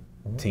building,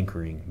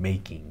 tinkering,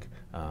 making,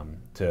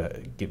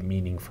 to get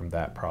meaning from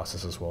that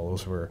process as well.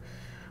 Those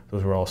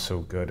were all so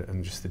good,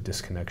 and just the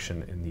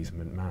disconnection in these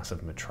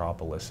massive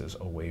metropolises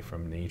away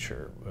from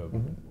nature,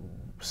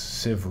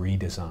 civ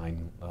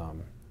redesign.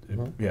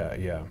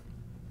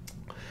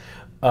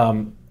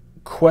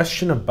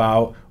 Question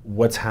about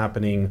what's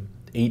happening.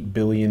 8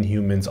 billion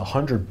humans,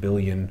 100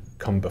 billion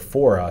come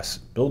before us,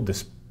 build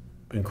this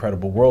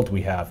incredible world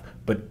we have,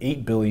 but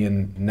 8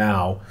 billion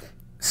now,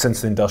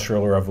 since the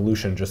Industrial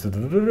Revolution, just and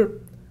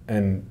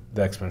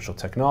the exponential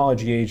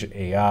technology age,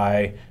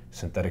 AI,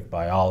 synthetic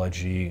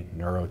biology,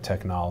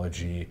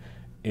 neurotechnology,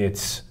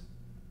 it's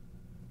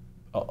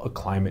a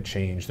climate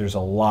change. There's a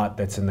lot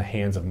that's in the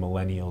hands of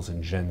millennials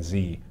and Gen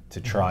Z to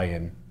try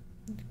and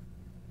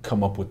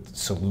come up with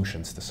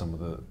solutions to some of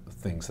the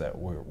things that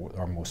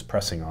are most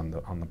pressing on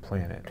the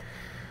planet.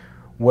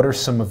 What are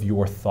some of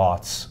your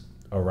thoughts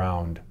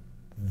around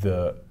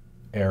the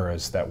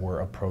eras that we're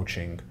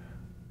approaching,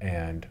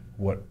 and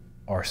what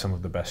are some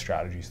of the best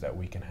strategies that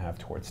we can have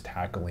towards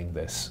tackling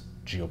this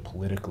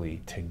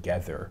geopolitically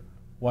together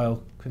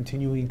while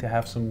continuing to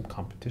have some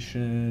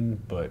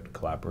competition but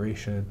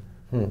collaboration?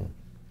 Well,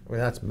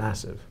 that's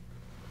massive.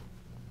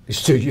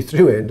 So you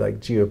threw in like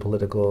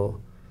geopolitical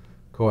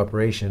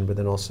cooperation, but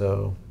then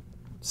also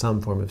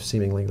some form of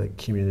seemingly like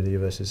community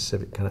versus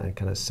civic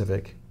kind of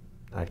civic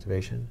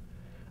activation.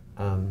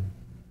 I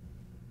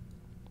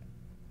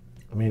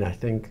mean,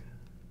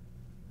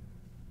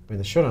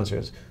 the short answer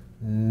is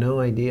no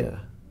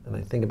idea, and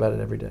I think about it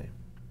every day.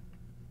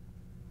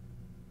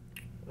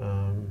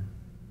 A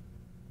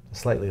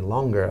slightly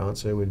longer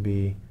answer would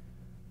be,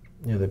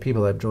 you know, the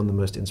people I've drawn the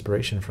most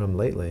inspiration from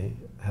lately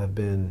have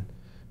been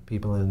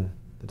people in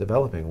the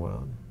developing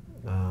world.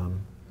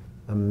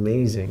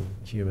 Amazing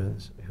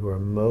humans who are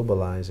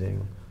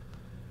mobilizing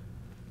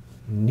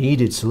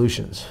needed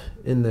solutions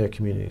in their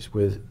communities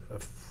with a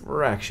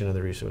fraction of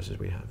the resources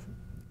we have.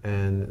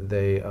 And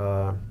they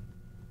are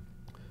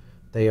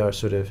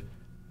sort of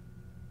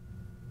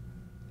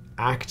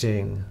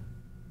acting,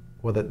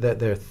 well,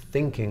 they're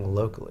thinking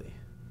locally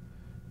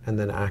and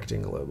then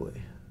acting globally.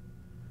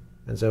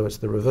 And so it's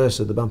the reverse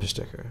of the bumper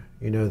sticker.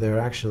 You know, they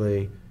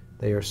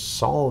are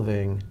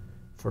solving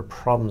for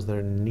problems that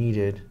are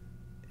needed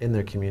in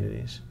their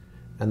communities,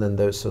 and then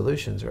those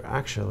solutions are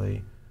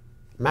actually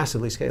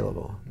massively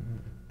scalable.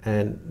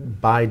 And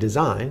by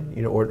design,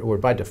 you know, or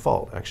by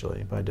default,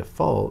 actually, by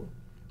default,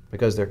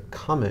 because they're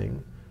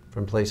coming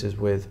from places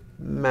with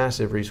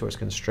massive resource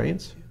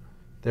constraints,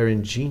 they're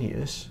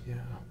ingenious,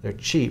 they're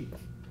cheap,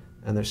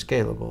 and they're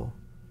scalable,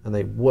 and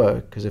they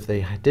work, because if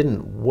they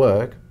didn't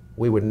work,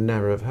 we would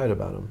never have heard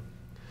about them.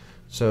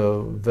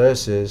 So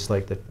versus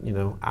like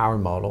our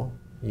model,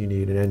 you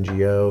need an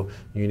NGO,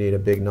 you need a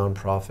big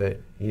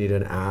nonprofit, you need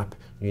an app,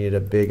 you need a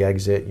big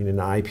exit, you need an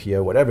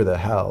IPO, whatever the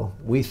hell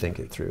we think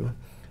it through.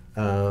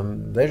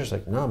 They're just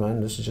like, no man,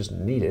 this is just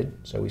needed,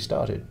 so we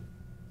started.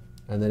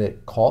 And then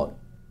it caught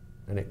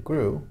and it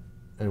grew,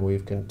 and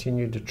we've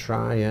continued to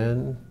try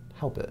and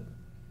help it.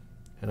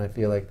 And I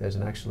feel like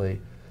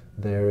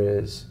there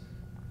is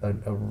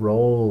a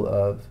role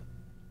of,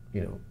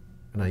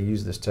 and I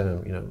use this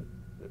term,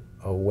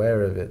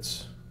 aware of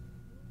its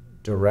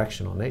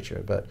directional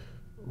nature, but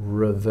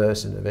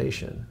reverse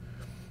innovation.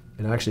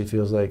 It actually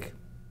feels like,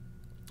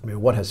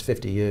 what has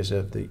 50 years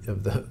of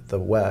the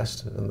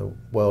West and the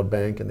World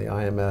Bank and the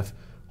IMF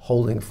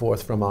holding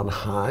forth from on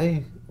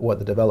high what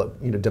the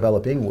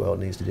developing world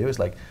needs to do is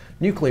like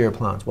nuclear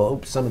plants. Well,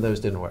 oops, some of those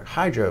didn't work.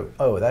 Hydro,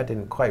 oh, that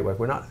didn't quite work.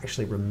 We're not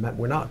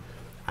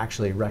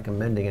actually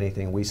recommending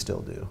anything. We still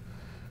do.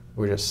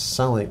 We're just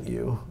selling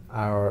you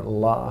our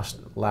last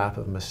lap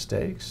of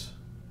mistakes,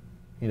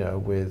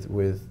 with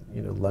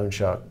loan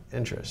shark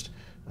interest.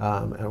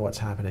 And what's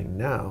happening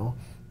now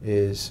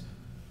is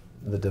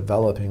the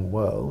developing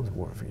world,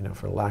 or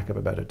for lack of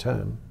a better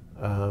term,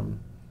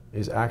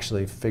 is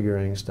actually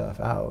figuring stuff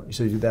out.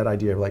 So that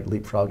idea of like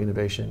leapfrog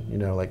innovation,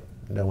 like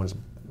no one's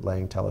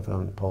laying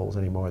telephone poles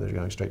anymore, they're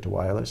going straight to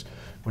wireless.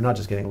 We're not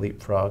just getting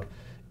leapfrog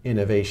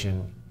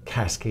innovation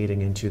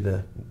cascading into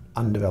the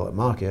undeveloped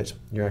market,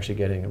 you're actually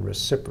getting a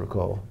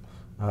reciprocal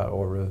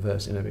or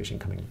reverse innovation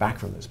coming back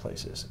from those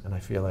places. And I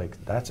feel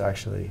like that's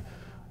actually,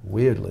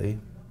 weirdly,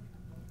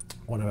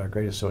 one of our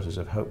greatest sources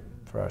of hope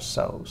for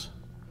ourselves,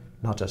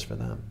 not just for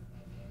them.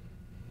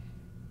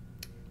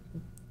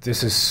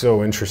 This is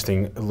so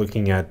interesting,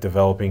 looking at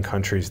developing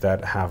countries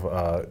that have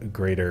a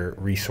greater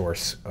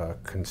resource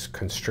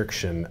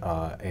constriction,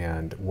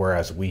 and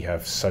whereas we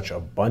have such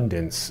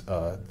abundance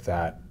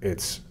that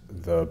it's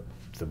the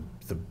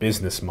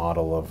business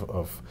model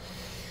of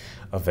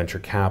venture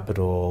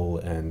capital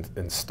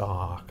and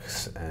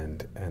stocks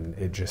and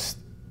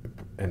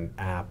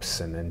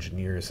apps and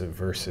engineers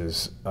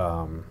versus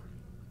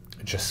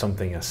just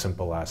something as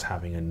simple as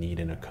having a need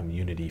in a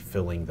community,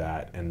 filling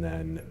that, and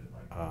then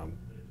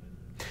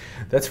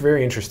that's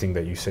very interesting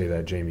that you say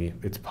that, Jamie.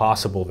 It's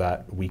possible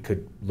that we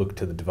could look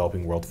to the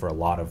developing world for a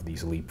lot of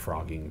these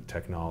leapfrogging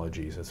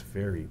technologies. That's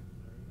very,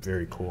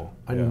 very cool.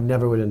 I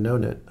never would have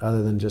known it,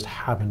 other than just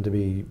happened to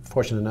be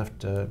fortunate enough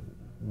to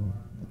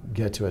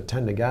get to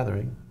attend a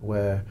gathering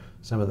where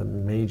some of the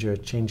major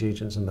change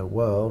agents in the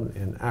world,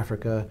 in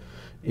Africa,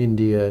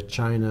 India,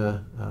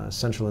 China,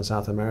 Central and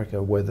South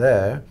America, were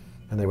there.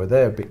 And they were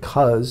there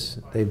because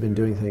they've been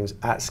doing things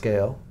at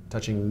scale,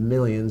 touching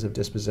millions of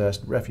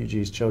dispossessed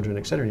refugees, children,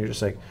 et cetera. And you're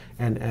just like,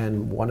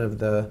 and one of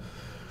the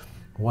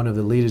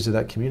leaders of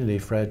that community,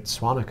 Fred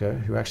Swaniker,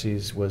 who actually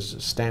was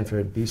a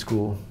Stanford B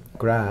School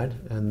grad,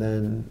 and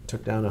then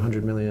took down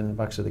 $100 million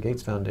of the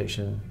Gates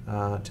Foundation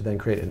to then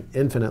create an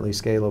infinitely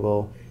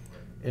scalable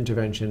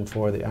intervention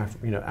for the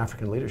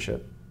African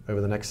leadership over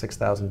the next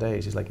 6,000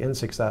 days. He's like, in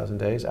 6,000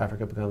 days,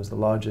 Africa becomes the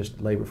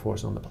largest labor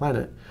force on the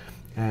planet.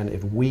 And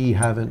if we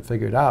haven't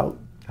figured out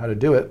how to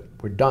do it,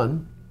 we're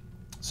done.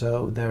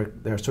 So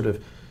their sort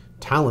of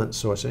talent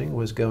sourcing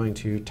was going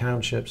to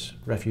townships,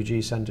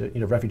 refugee center,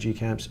 refugee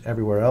camps,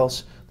 everywhere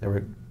else. There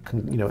were,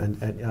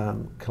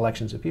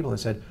 collections of people that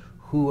said,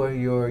 who are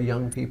your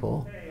young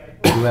people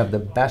who have the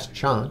best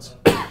chance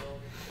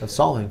of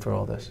solving for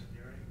all this?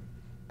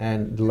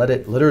 And let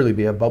it literally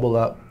be a bubble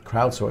up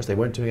crowdsource. They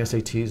weren't doing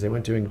SATs, they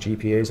weren't doing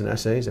GPAs and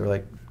essays. They were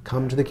like,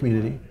 come to the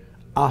community,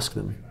 ask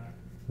them,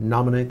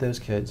 nominate those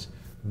kids,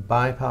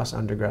 bypass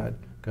undergrad,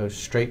 go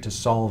straight to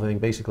solving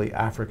basically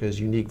Africa's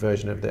unique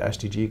version of the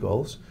SDG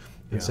goals,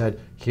 and said,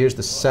 here's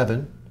the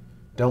 7,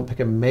 don't pick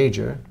a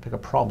major, pick a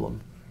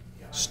problem.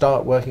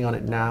 Start working on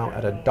it now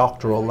at a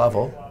doctoral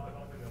level,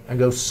 and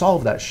go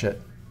solve that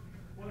shit.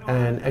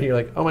 And you're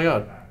like, oh my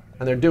God,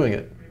 and they're doing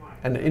it.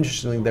 And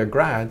interestingly, they're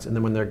grads, and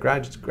then when their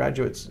grads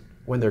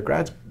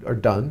are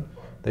done,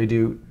 they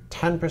do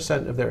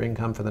 10% of their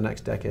income for the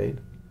next decade.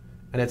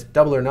 And it's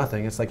double or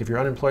nothing. It's like if you're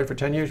unemployed for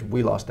 10 years,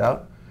 we lost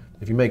out.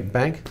 If you make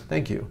bank,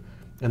 thank you.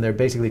 And they're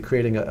basically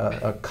creating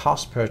a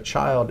cost per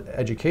child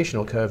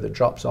educational curve that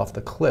drops off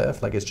the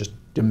cliff, like it's just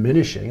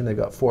diminishing, and they've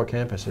got 4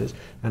 campuses,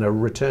 and a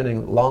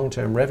returning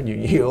long-term revenue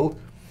yield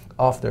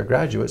off their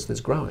graduates that's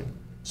growing.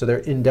 So they're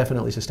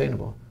indefinitely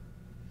sustainable.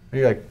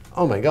 And you're like,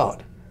 oh my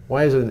God,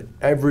 why isn't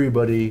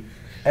everybody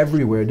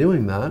everywhere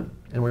doing that?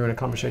 And we were in a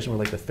conversation with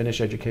like the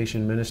Finnish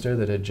education minister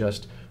that had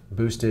just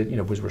boosted,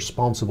 was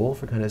responsible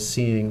for kind of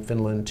seeing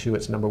Finland to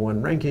its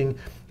 #1 ranking,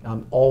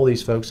 all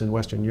these folks in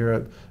Western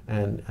Europe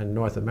and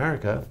North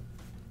America.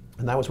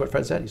 And that was what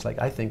Fred said. He's like,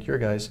 I think your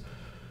guys'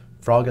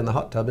 frog in the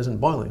hot tub isn't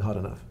boiling hot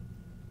enough.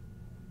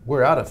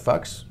 We're out of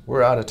fucks,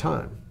 we're out of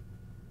time.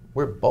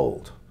 We're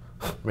bold.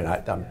 I mean,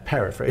 I'm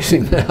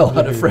paraphrasing the hell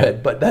out of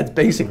Fred, but that's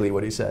basically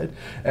what he said.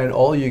 And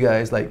all you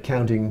guys like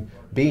counting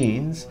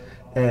beans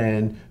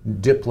and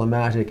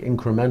diplomatic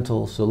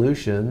incremental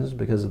solutions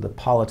because of the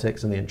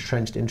politics and the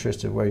entrenched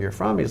interests of where you're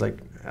from, he's like,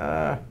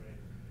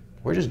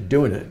 we're just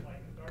doing it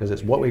because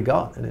it's what we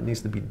got and it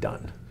needs to be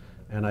done.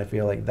 And I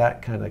feel like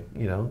that kind of,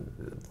 you know,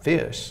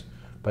 fierce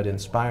but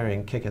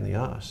inspiring kick in the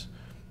ass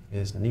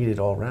is needed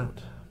all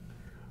around.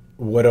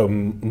 What a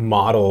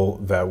model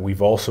that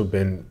we've also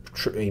been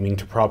aiming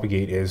to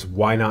propagate is,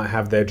 why not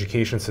have the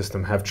education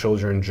system have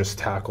children just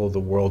tackle the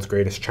world's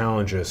greatest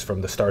challenges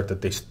from the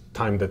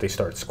time that they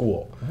start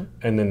school,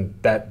 and then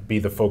that be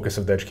the focus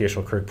of the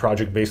educational curriculum,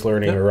 project-based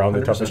learning around 100%.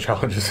 The toughest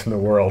challenges in the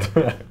world.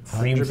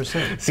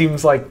 100%.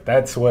 Seems like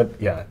that's what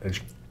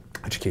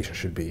education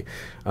should be.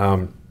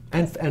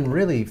 And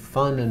really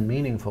fun and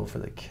meaningful for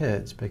the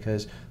kids,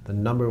 because the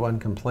 #1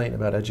 complaint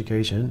about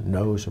education,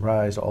 no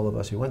surprise to all of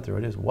us who went through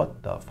it, is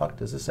what the fuck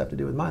does this have to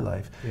do with my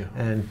life? Yeah.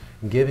 And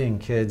giving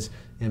kids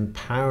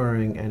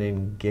empowering and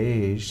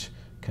engaged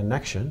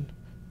connection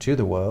to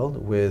the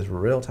world with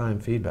real-time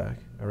feedback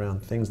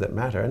around things that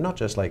matter, and not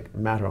just like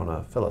matter on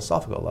a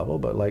philosophical level,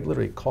 but like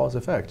literally cause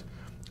effect.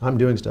 I'm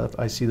doing stuff,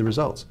 I see the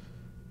results.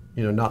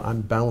 You know, not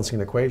I'm balancing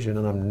an equation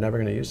and I'm never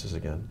going to use this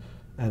again.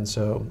 And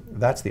so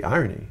that's the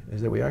irony,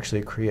 is that we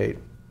actually create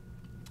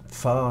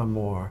far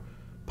more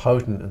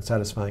potent and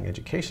satisfying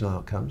educational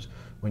outcomes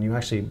when you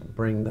actually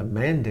bring the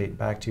mandate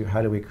back to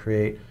how do we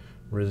create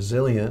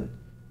resilient,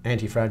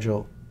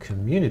 anti-fragile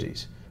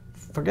communities.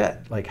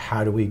 Forget like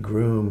how do we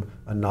groom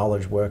a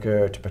knowledge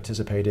worker to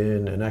participate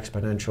in an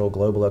exponential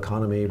global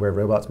economy where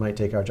robots might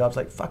take our jobs.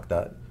 Like fuck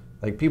that.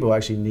 Like people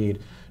actually need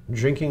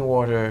drinking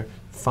water,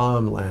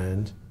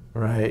 farmland,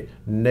 right?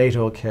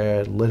 Natal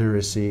care,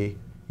 literacy,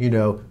 you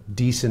know,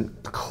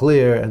 decent,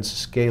 clear and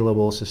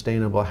scalable,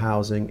 sustainable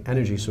housing,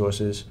 energy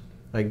sources,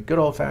 like good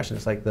old fashioned.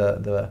 It's like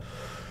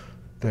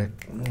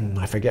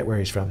I forget where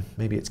he's from,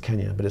 maybe it's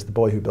Kenya, but it's the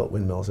boy who built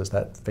windmills. It's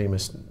that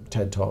famous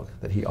TED talk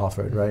that he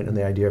offered, right? And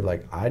the idea of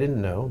like, I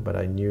didn't know, but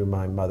I knew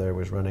my mother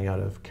was running out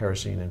of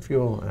kerosene and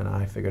fuel, and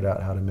I figured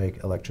out how to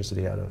make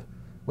electricity out of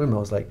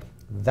windmills. Like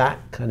that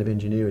kind of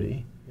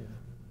ingenuity,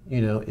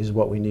 you know, is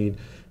what we need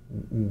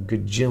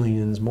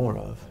gajillions more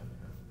of.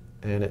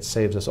 And it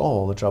saves us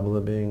all the trouble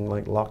of being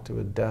like locked to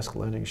a desk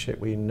learning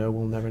shit we know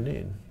we'll never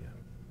need.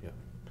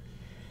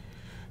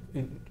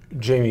 Yeah.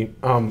 Jamie,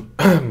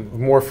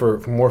 more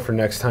for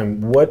next time.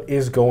 What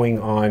is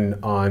going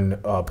on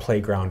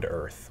Playground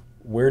Earth?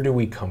 Where do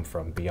we come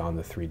from beyond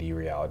the 3D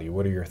reality?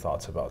 What are your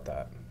thoughts about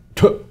that?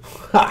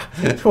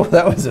 Well,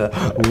 that was a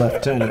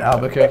left turn at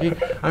Albuquerque.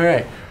 All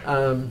right.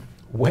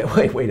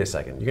 Wait a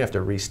second. You're gonna have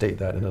to restate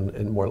that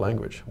in more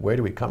language. Where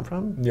do we come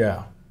from?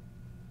 Yeah.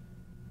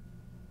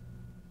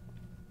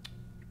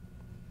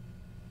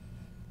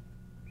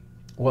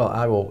 Well,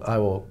 I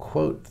will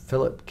quote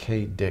Philip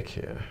K. Dick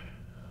here.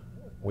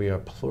 We are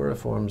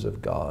pluriforms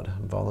of God,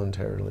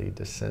 voluntarily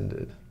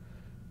descended,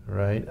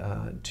 right?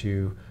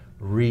 To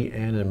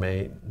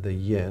reanimate the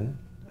yin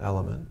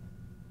element,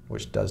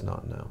 which does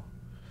not know.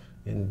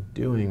 In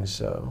doing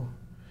so,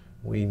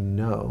 we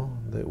know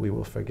that we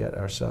will forget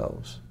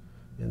ourselves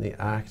in the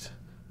act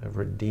of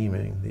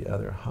redeeming the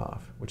other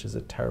half, which is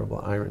a terrible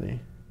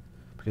irony,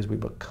 because we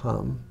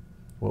become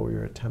what we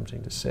are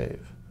attempting to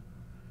save.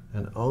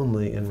 And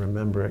only in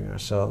remembering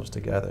ourselves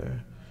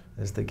together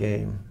is the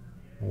game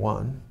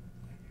won,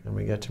 and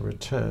we get to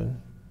return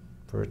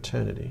for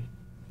eternity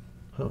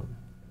home.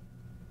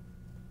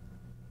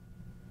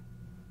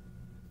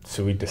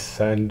 So we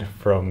descend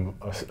from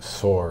a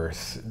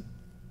source,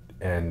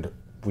 and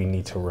we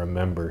need to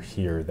remember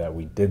here that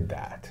we did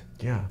that.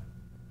 Yeah.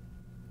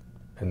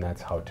 And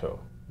that's how to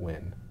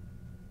win.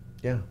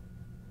 Yeah,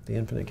 the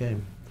infinite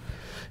game.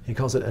 He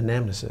calls it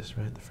anamnesis,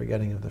 right? The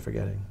forgetting of the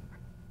forgetting.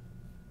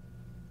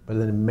 But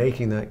then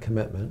making that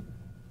commitment,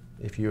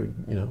 if you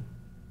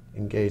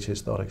engage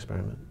his thought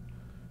experiment,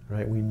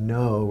 right? We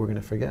know we're going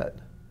to forget.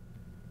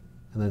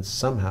 And then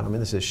somehow, I mean,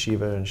 this is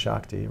Shiva and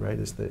Shakti, right?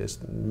 It's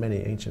many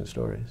ancient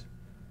stories,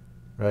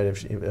 right?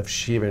 If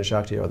Shiva and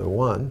Shakti are the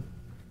one,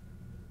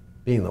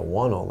 being the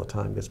one all the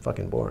time gets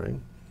fucking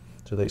boring.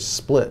 So they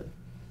split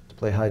to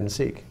play hide and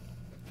seek.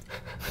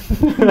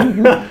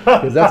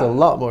 Because that's a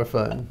lot more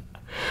fun,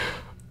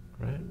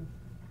 right?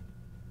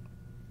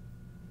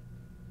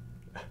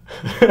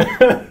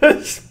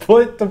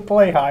 Split to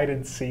play hide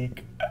and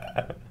seek.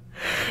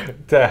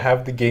 To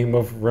have the game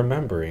of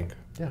remembering.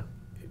 Yeah.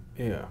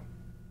 Yeah.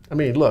 I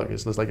mean, look,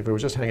 it's like if it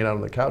was just hanging out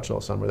on the couch all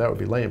summer, that would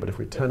be lame. But if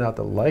we turn out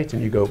the lights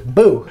and you go,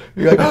 boo,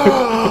 you're like,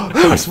 oh,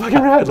 that was fucking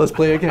rad. Let's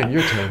play again.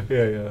 Your turn.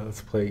 Yeah.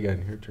 Let's play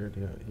again. Your turn.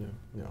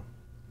 Yeah.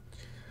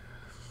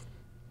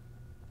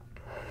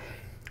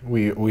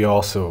 We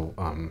also,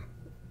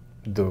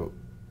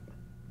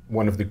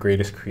 one of the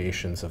greatest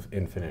creations of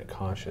infinite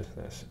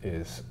consciousness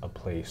is a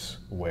place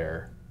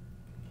where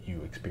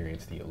you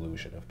experience the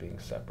illusion of being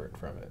separate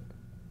from it,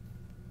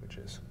 which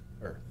is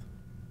Earth.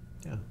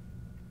 Yeah.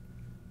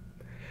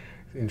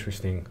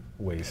 Interesting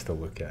ways to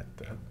look at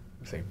the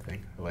same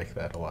thing. I like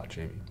that a lot,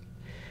 Jamie.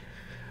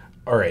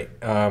 All right.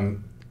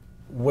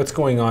 What's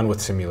going on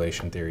with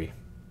simulation theory?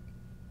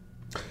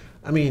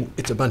 I mean,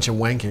 it's a bunch of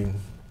wanking.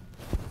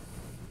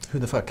 Who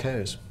the fuck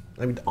cares?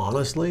 I mean,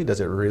 honestly, does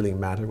it really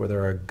matter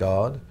whether our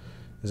God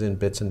is in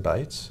bits and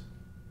bytes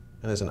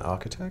and is an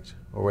architect,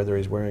 or whether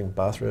he's wearing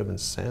bathrobe and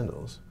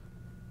sandals?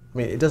 I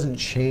mean, it doesn't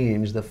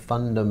change the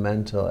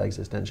fundamental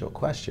existential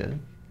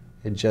question.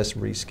 It just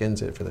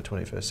reskins it for the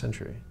 21st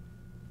century.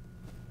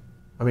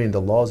 I mean,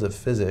 the laws of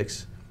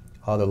physics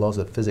are the laws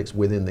of physics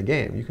within the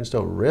game. You can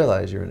still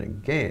realize you're in a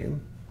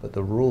game, but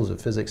the rules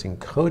of physics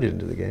encoded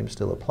into the game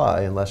still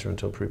apply unless or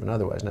until proven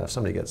otherwise. Now, if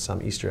somebody gets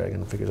some Easter egg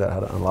and figures out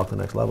how to unlock the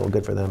next level,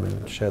 good for them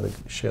and share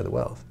the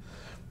wealth.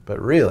 But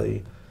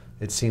really,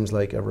 it seems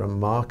like a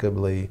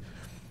remarkably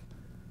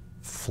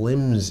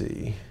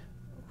flimsy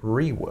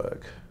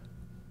rework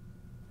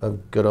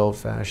of good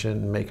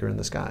old-fashioned maker in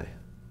the sky.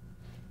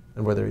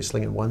 And whether he's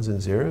slinging ones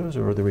and zeros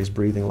or whether he's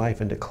breathing life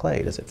into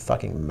clay, does it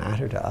fucking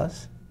matter to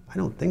us? I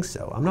don't think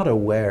so. I'm not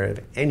aware of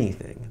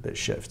anything that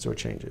shifts or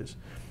changes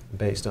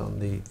based on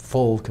the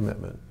full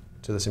commitment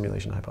to the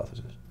simulation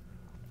hypothesis.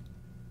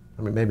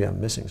 I mean, maybe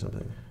I'm missing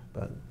something,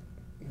 but...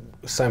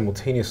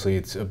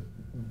 Simultaneously,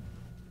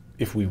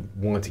 if we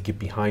want to get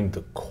behind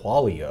the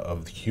qualia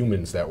of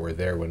humans that were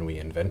there when we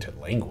invented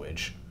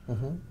language,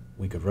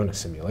 we could run a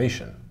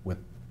simulation with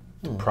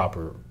the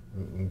proper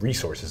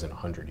resources in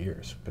 100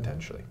 years,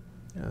 potentially.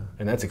 Yeah.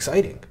 And that's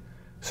exciting.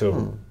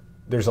 So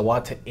there's a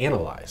lot to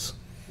analyze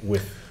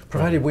with...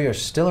 Provided we are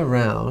still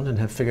around and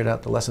have figured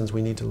out the lessons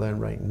we need to learn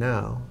right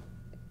now,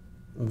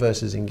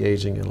 versus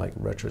engaging in like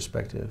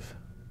retrospective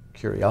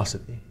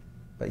curiosity.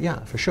 But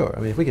yeah, for sure. I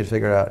mean, if we could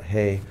figure out,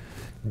 hey,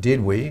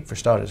 did we, for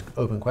starters,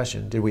 open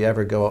question, did we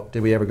ever go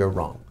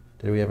wrong?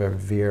 Did we ever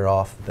veer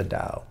off the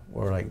Tao,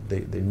 or like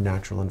the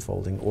natural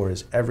unfolding, or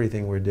is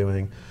everything we're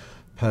doing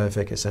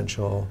perfect,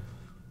 essential?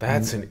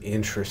 That's an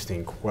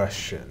interesting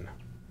question.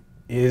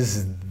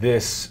 Is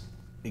this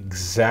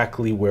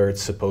exactly where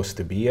it's supposed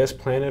to be as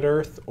planet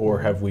Earth, or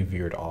have we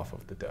veered off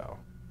of the Tao?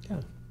 Yeah.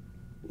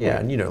 Yeah,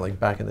 and you know, like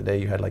back in the day,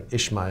 you had like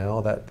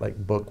Ishmael, that like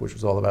book which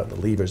was all about the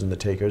leavers and the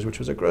takers, which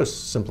was a gross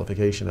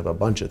simplification of a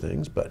bunch of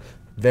things, but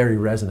very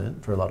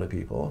resonant for a lot of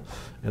people.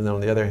 And then on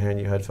the other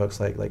hand, you had folks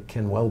like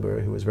Ken Wilber,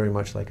 who was very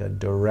much like a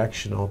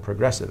directional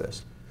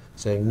progressivist,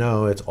 saying,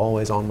 no, it's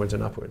always onwards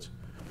and upwards.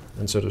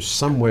 And sort of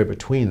somewhere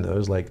between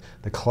those, like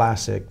the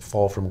classic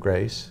fall from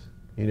grace,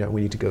 you know,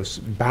 we need to go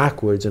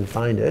backwards and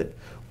find it,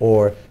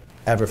 or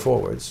ever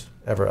forwards,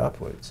 ever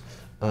upwards.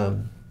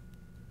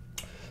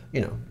 You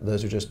know,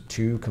 those are just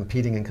two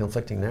competing and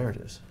conflicting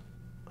narratives.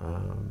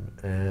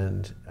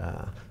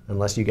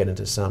 Unless you get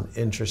into some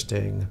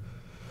interesting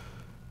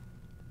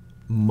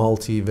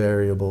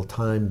multivariable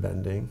time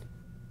bending,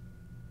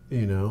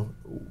 you know,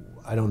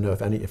 I don't know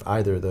if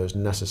either of those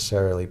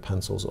necessarily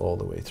pencils all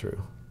the way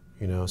through.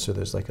 You know, so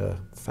there's like a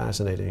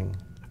fascinating,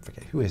 I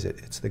forget, who is it?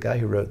 It's the guy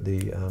who wrote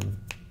the,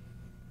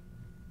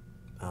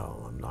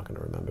 oh, I'm not going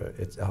to remember.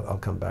 I'll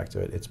come back to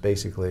it. It's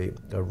basically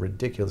a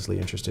ridiculously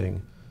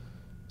interesting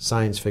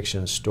science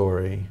fiction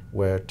story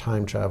where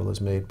time travel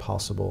is made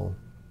possible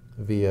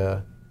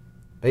via,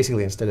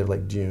 basically instead of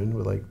like Dune,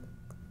 with like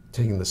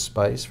taking the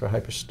spice for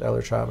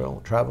hyperstellar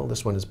travel,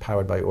 this one is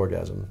powered by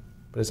orgasm.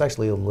 But it's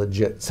actually a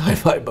legit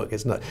sci-fi book.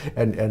 It's not,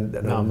 and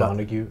not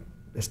Montague?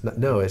 It's not,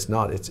 no, it's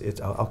not.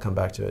 I'll come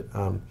back to it.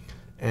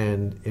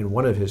 And in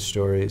one of his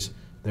stories,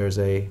 there's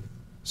a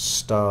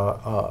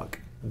star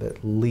arc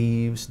that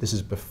leaves, this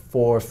is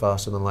before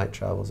faster than light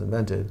travel is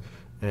invented,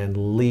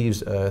 and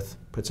leaves Earth,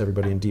 puts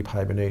everybody in deep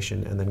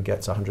hibernation, and then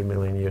gets 100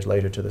 million years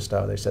later to the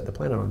star they set the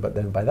planet on. But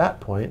then by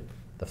that point,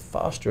 the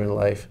faster in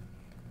life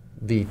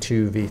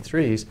V2,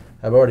 V3s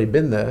have already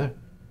been there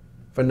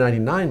for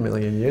 99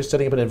 million years,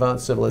 setting up an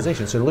advanced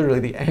civilization. So literally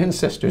the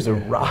ancestors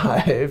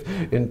arrive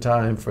in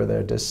time for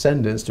their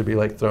descendants to be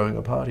like throwing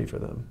a party for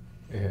them.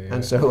 Yeah.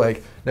 And so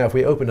like, now if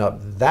we open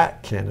up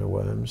that can of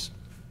worms,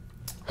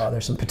 are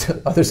there some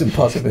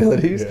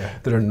possibilities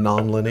that are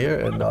non-linear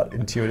and not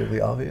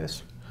intuitively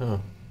obvious? Huh.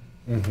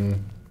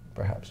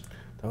 Perhaps.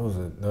 That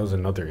was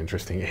another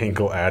interesting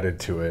angle added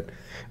to it.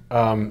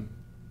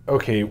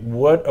 Okay,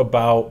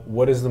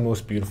 what is the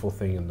most beautiful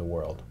thing in the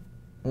world?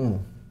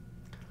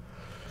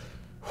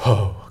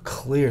 Oh,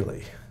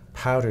 clearly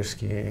powder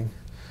skiing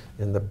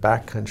in the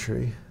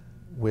backcountry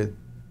with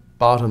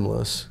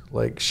bottomless,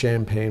 like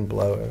champagne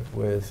blower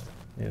with,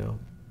 you know,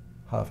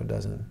 half a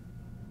dozen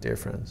dear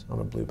friends on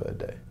a bluebird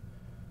day.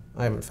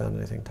 I haven't found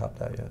anything top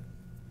that yet.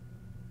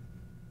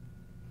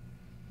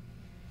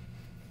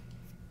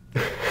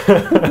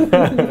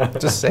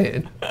 Just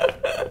saying.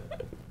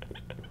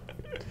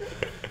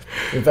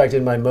 In fact,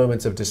 in my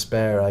moments of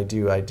despair, I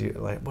do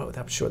like, well,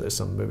 I'm sure there's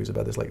some movies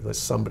about this, like there's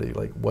somebody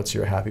like, what's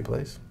your happy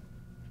place?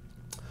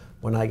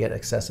 When I get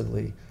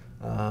excessively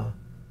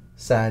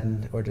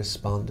saddened or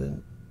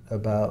despondent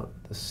about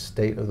the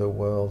state of the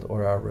world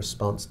or our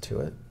response to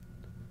it,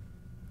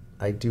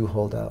 I do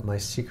hold out. My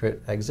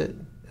secret exit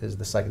is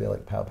the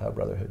psychedelic Pow Pow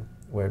Brotherhood,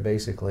 where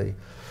basically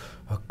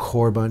a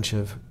core bunch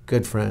of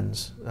good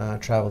friends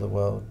travel the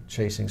world,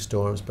 chasing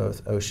storms,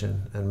 both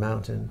ocean and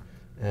mountain,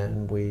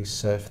 and we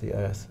surf the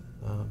earth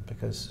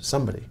because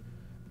somebody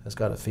has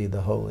got to feed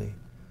the holy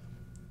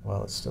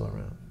while it's still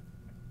around.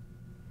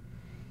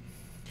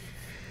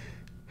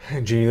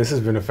 Jeannie, this has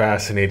been a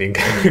fascinating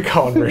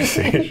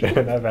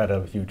conversation. I've had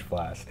a huge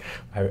blast.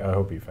 I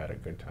hope you've had a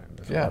good time.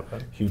 Yeah.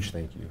 Huge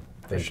thank you.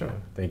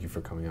 Thank you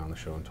for coming on the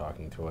show and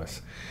talking to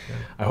us. Yeah.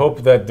 I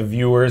hope that the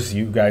viewers,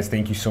 you guys,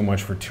 thank you so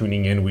much for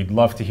tuning in. We'd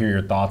love to hear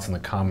your thoughts in the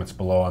comments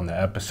below on the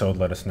episode.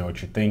 Let us know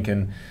what you're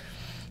thinking.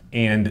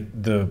 And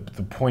the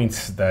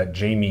points that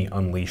Jamie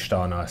unleashed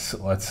on us,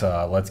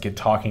 let's get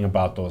talking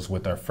about those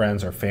with our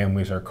friends, our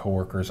families, our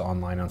coworkers,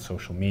 online on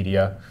social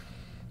media,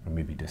 or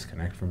maybe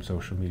disconnect from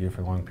social media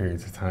for long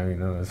periods of time. You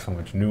know, there's so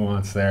much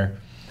nuance there.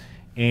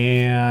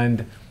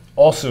 And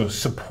also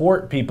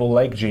support people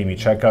like Jamie.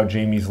 Check out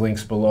Jamie's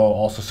links below.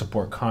 Also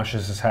support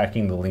consciousness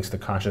hacking. The links to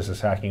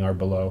consciousness hacking are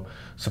below.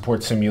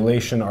 Support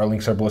simulation. Our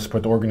links are below.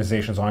 Support the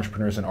organizations,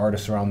 entrepreneurs, and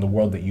artists around the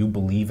world that you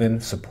believe in.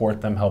 Support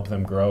them, help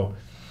them grow.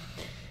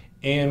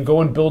 And go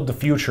and build the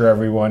future,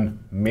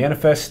 everyone.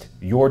 Manifest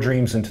your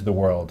dreams into the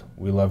world.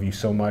 We love you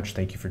so much.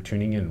 Thank you for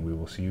tuning in. We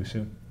will see you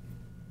soon.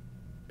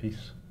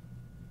 Peace.